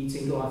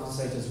eating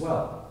glyphosate as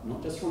well,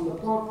 not just from the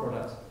plant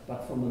products,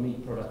 but from the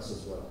meat products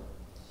as well.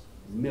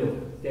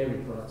 Milk, dairy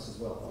products as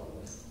well, by the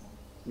way,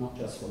 not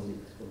just from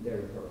meat, from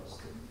dairy products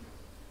too.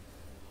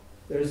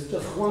 There is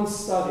just one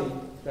study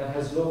that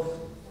has looked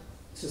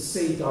to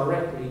see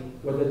directly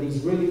whether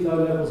these really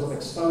low levels of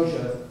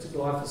exposure to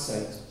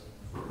glyphosate,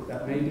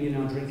 that may be in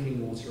our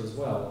drinking water as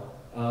well,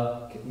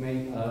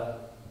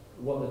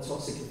 what the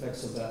toxic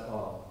effects of that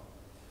are.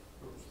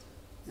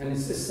 And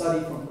it's this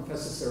study from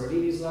Professor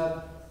Seralini's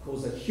lab,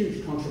 caused a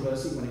huge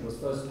controversy when it was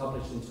first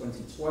published in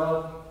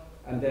 2012,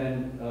 and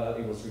then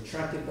it was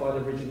retracted by the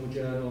original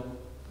journal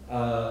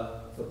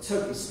for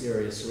totally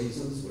spurious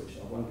reasons, which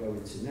I won't go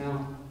into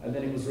now, and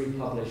then it was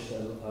republished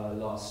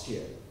last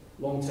year.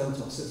 Long-term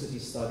toxicity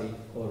study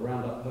of a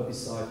Roundup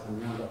herbicide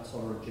and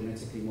Roundup-tolerant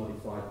genetically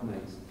modified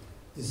maize,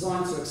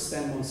 designed to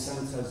extend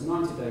Monsanto's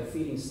 90-day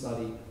feeding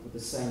study with the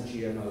same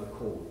GMO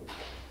corn.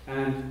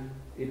 And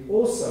it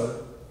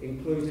also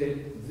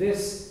included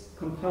this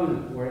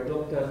component where it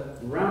looked at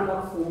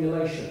Roundup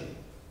formulation,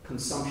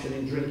 consumption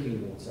in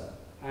drinking water.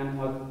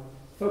 And I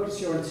focus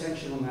your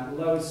attention on that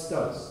lowest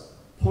dose,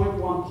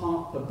 0.1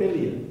 part per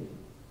billion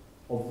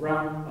of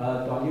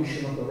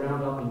dilution of the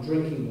Roundup in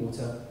drinking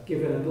water,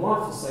 given a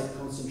glyphosate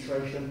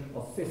concentration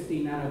of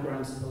 50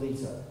 nanograms per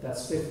litre.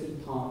 That's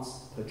 50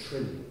 parts per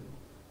trillion.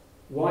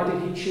 Why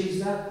did he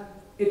choose that?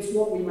 It's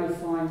what we may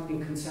find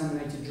in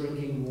contaminated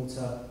drinking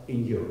water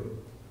in Europe.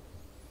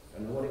 I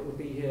don't know what it would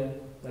be here,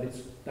 but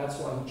that's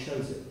why he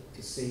chose it,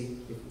 to see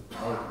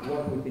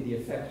what would be the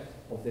effect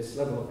of this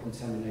level of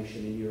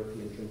contamination in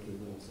European drinking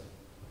water.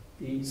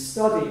 The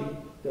study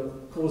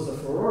that caused a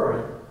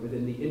furore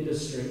within the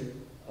industry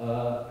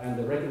and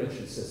the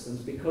regulatory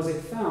systems, because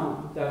it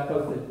found that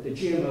both the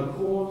GMO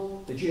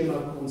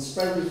corn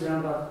sprayed with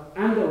Roundup,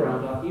 and the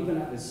Roundup, even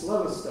at its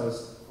lowest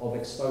dose of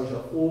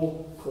exposure,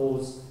 all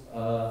cause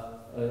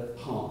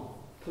harm,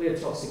 clear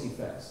toxic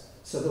effects.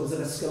 So there was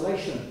an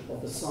escalation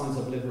of the signs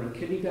of liver and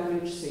kidney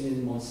damage seen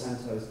in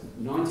Monsanto's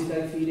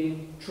 90-day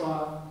feeding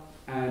trial,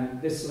 and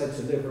this led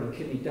to liver and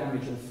kidney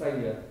damage and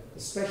failure,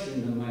 especially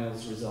in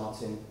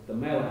the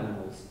male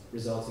animals,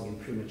 resulting in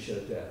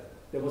premature death.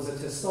 There was a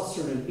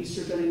testosterone and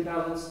estrogen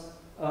imbalance,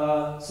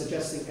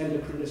 suggesting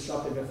endocrine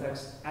disruptive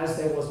effects, as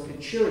there was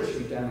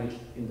pituitary damage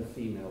in the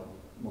female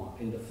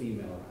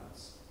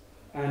rats.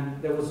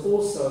 And there was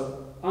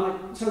also,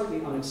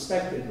 totally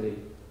unexpectedly,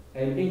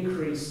 an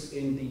increase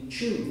in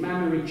the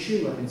mammary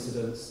tumour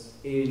incidence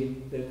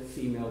in the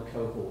female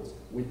cohort.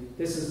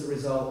 This is the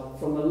result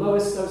from the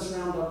lowest dose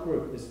Roundup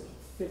group, this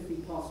 50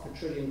 parts per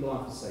trillion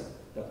glyphosate.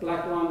 The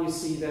black line you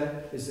see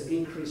there is the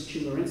increased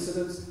tumour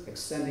incidence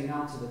extending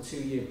out to the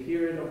 2-year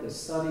period of the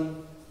study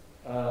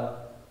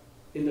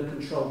in the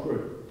control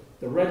group.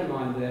 The red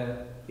line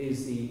there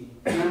is the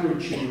mammary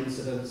tumour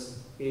incidence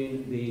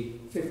in the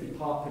 50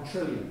 part per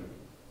trillion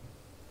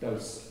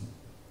dose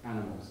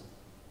animals.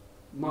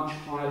 Much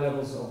higher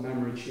levels of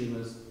mammary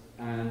tumours,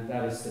 and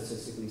that is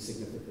statistically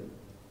significant.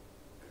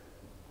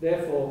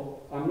 Therefore,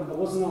 I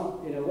was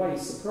not, in a way,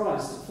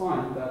 surprised to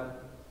find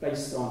that,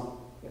 based on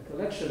a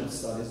collection of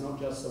studies, not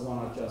just the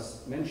one I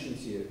just mentioned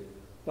to you,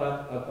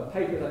 but a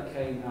paper that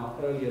came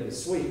out earlier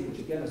this week, which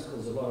again has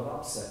caused a lot of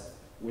upset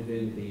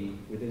within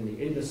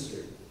the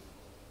industry,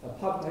 a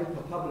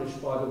paper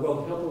published by the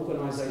World Health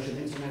Organization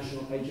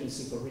International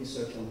Agency for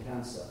Research on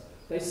Cancer,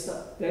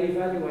 they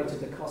evaluated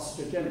the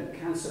carcinogenic,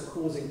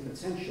 cancer-causing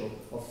potential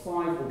of 5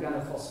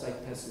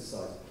 organophosphate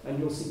pesticides, and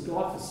you'll see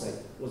glyphosate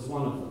was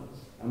one of them.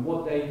 And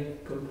what they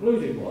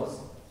concluded was,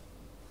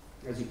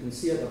 as you can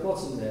see at the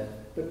bottom there,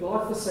 that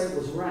glyphosate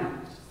was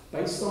ranked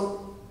based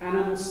on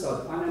animal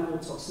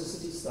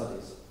toxicity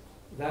studies,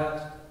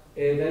 that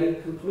they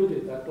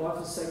concluded that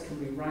glyphosate can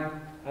be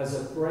ranked as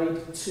a grade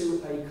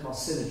 2A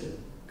carcinogen,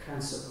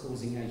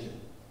 cancer-causing agent.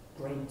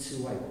 Grade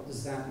 2A, what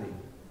does that mean?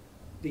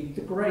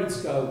 The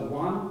grades go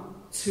 1,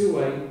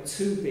 2A,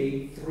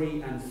 2B,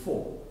 3, and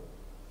 4.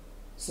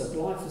 So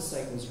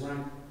glyphosate was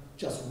ranked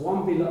just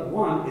one below.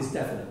 1 is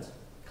definite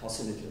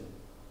carcinogen.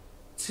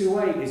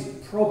 2A is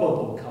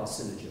probable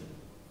carcinogen.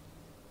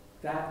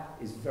 That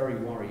is very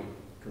worrying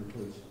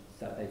conclusion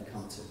that they've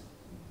come to.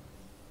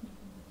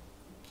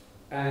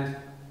 And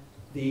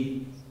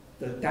the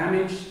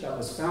damage that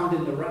was found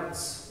in the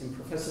rats in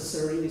Professor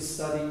Serini's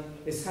study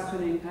is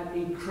happening at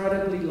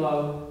incredibly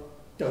low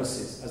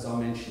doses, as I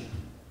mentioned.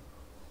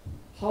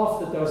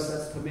 Half the dose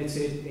that's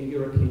permitted in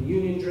European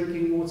Union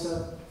drinking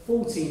water,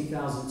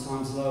 14,000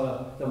 times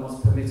lower than what's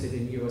permitted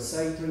in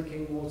USA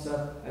drinking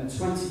water, and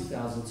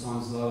 20,000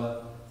 times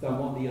lower than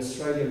what the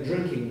Australian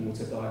drinking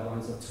water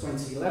guidelines of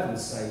 2011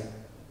 say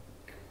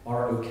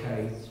are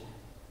okay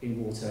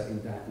in water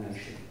in that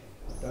nation.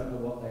 I don't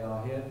know what they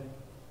are here.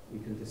 We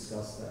can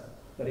discuss that.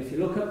 But if you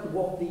look at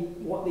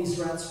what these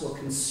rats were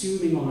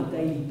consuming on a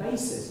daily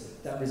basis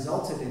that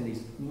resulted in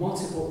these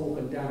multiple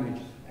organ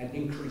damage and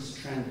increased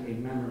trend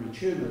in mammary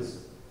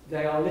tumours,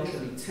 they are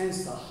literally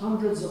tens to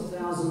hundreds of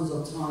thousands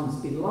of times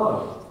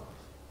below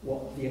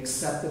what the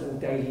acceptable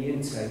daily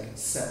intake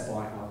set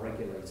by our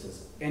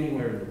regulators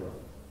anywhere in the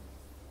world.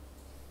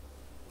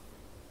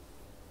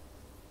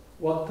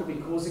 What could be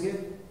causing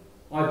it?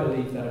 I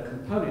believe that a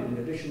component,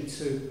 in addition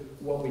to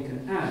what we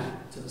can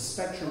add to the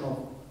spectrum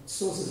of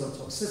sources of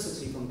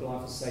toxicity from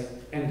glyphosate,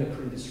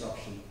 endocrine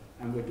disruption,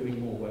 and we're doing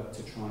more work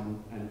to try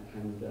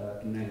and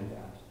nail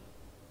that.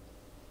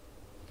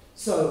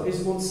 So,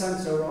 is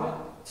Monsanto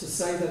right to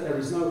say that there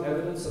is no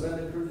evidence of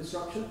endocrine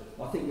disruption?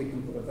 I think we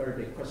can put a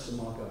very big question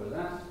mark over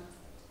that.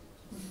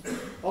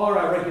 Are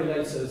our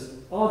regulators,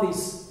 are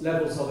these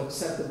levels of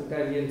acceptable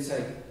daily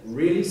intake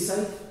really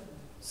safe,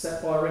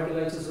 set by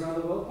regulators around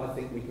the world? I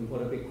think we can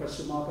put a big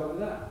question mark over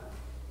that.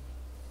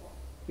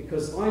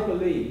 Because I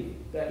believe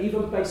that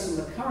even based on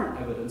the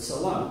current evidence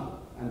alone,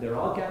 and there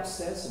are gaps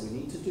there, so we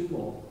need to do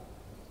more,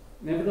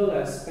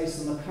 nevertheless, based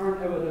on the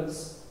current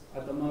evidence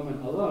at the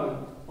moment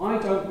alone, I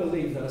don't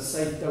believe that a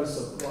safe dose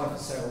of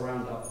glyphosate or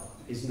Roundup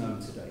is known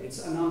today.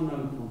 It's an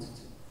unknown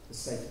quantity, the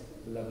safe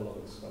level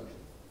of exposure.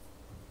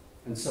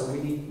 And so we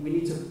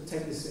need to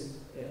take this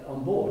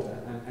on board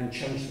and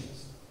change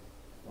things,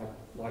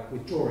 like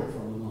withdraw it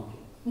from the market,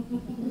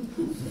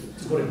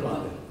 to put it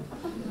bluntly.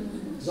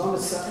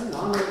 Because I'm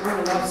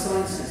a life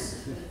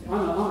sciences,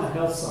 I'm a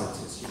health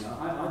scientist, you know.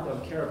 I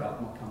don't care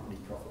about my company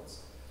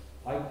profits.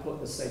 I put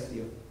the safety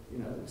of,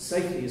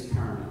 safety is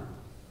paramount.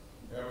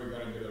 How are we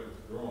going to get it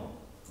withdrawn?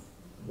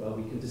 Well,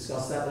 we can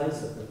discuss that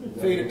later.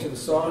 Feed it to the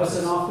scientists.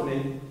 Listen after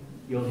me.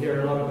 You'll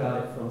hear a lot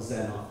about it from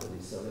Zana after me,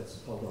 so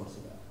let's hold on to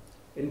that.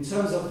 In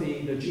terms of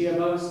the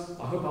GMOs,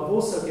 I hope I've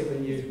also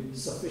given you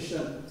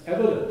sufficient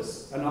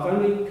evidence, and I've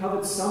only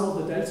covered some of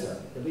the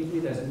data. Believe me,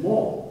 there's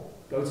more.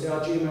 Go to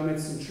our GMO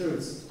Medicine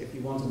Truths if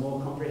you want a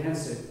more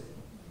comprehensive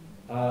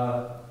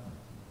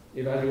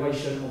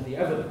evaluation of the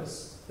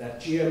evidence that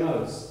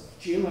GMO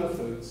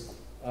foods,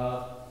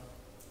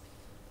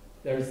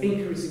 there is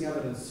increasing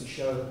evidence to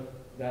show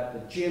that the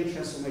GM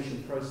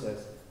transformation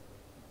process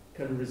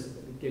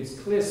gives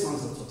clear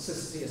signs of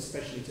toxicity,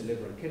 especially to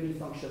liver and kidney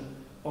function,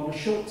 on a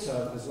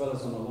short-term as well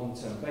as on a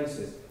long-term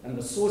basis. And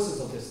the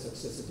sources of this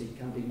toxicity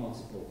can be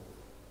multiple.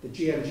 The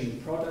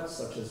GM products,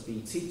 such as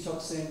Bt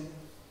toxin,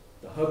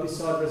 the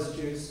herbicide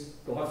residues,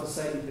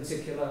 glyphosate in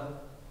particular,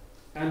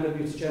 and the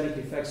mutagenic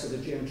effects of the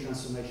GM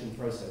transformation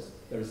process.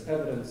 There is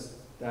evidence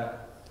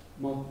that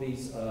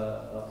these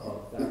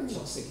that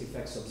toxic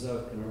effects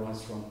observed can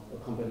arise from a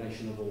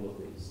combination of all of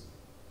these.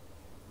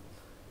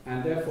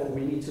 And therefore,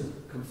 we need to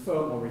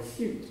confirm or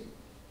refute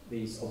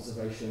these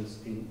observations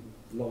in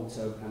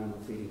long-term animal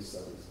feeding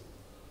studies.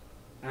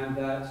 And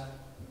that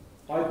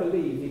I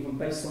believe, even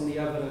based on the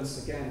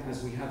evidence, again,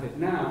 as we have it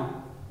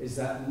now, is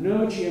that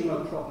no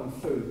GMO crop and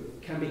food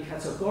can be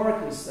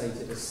categorically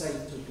stated as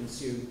safe to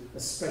consume,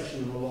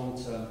 especially on a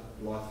long-term,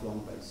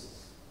 lifelong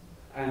basis.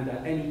 And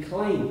that any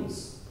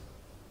claims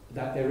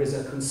that there is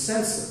a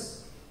consensus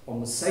on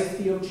the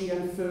safety of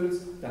GM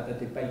foods, that the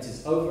debate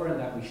is over and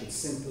that we should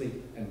simply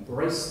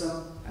embrace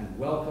them and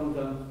welcome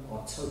them,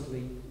 are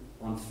totally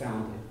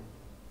unfounded.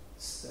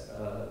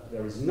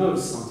 There is no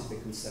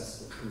scientific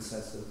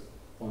consensus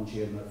on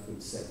GMO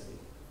food safety.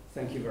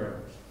 Thank you very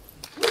much.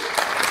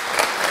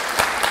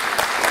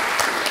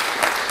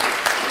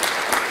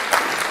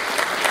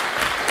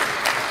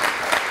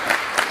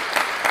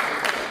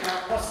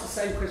 Now, ask the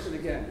same question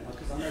again,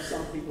 because I know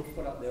some people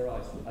put up their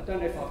eyes. I don't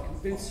know if I've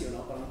convinced you or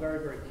not, but I'm very,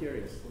 very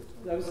curious.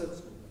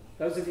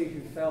 Those of you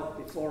who felt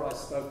before I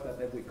spoke that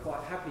they'd be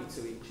quite happy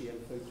to eat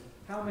GM food,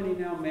 How many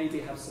now maybe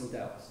have some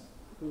doubts?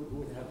 Who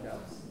would have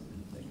doubts?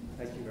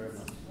 Thank you very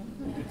much.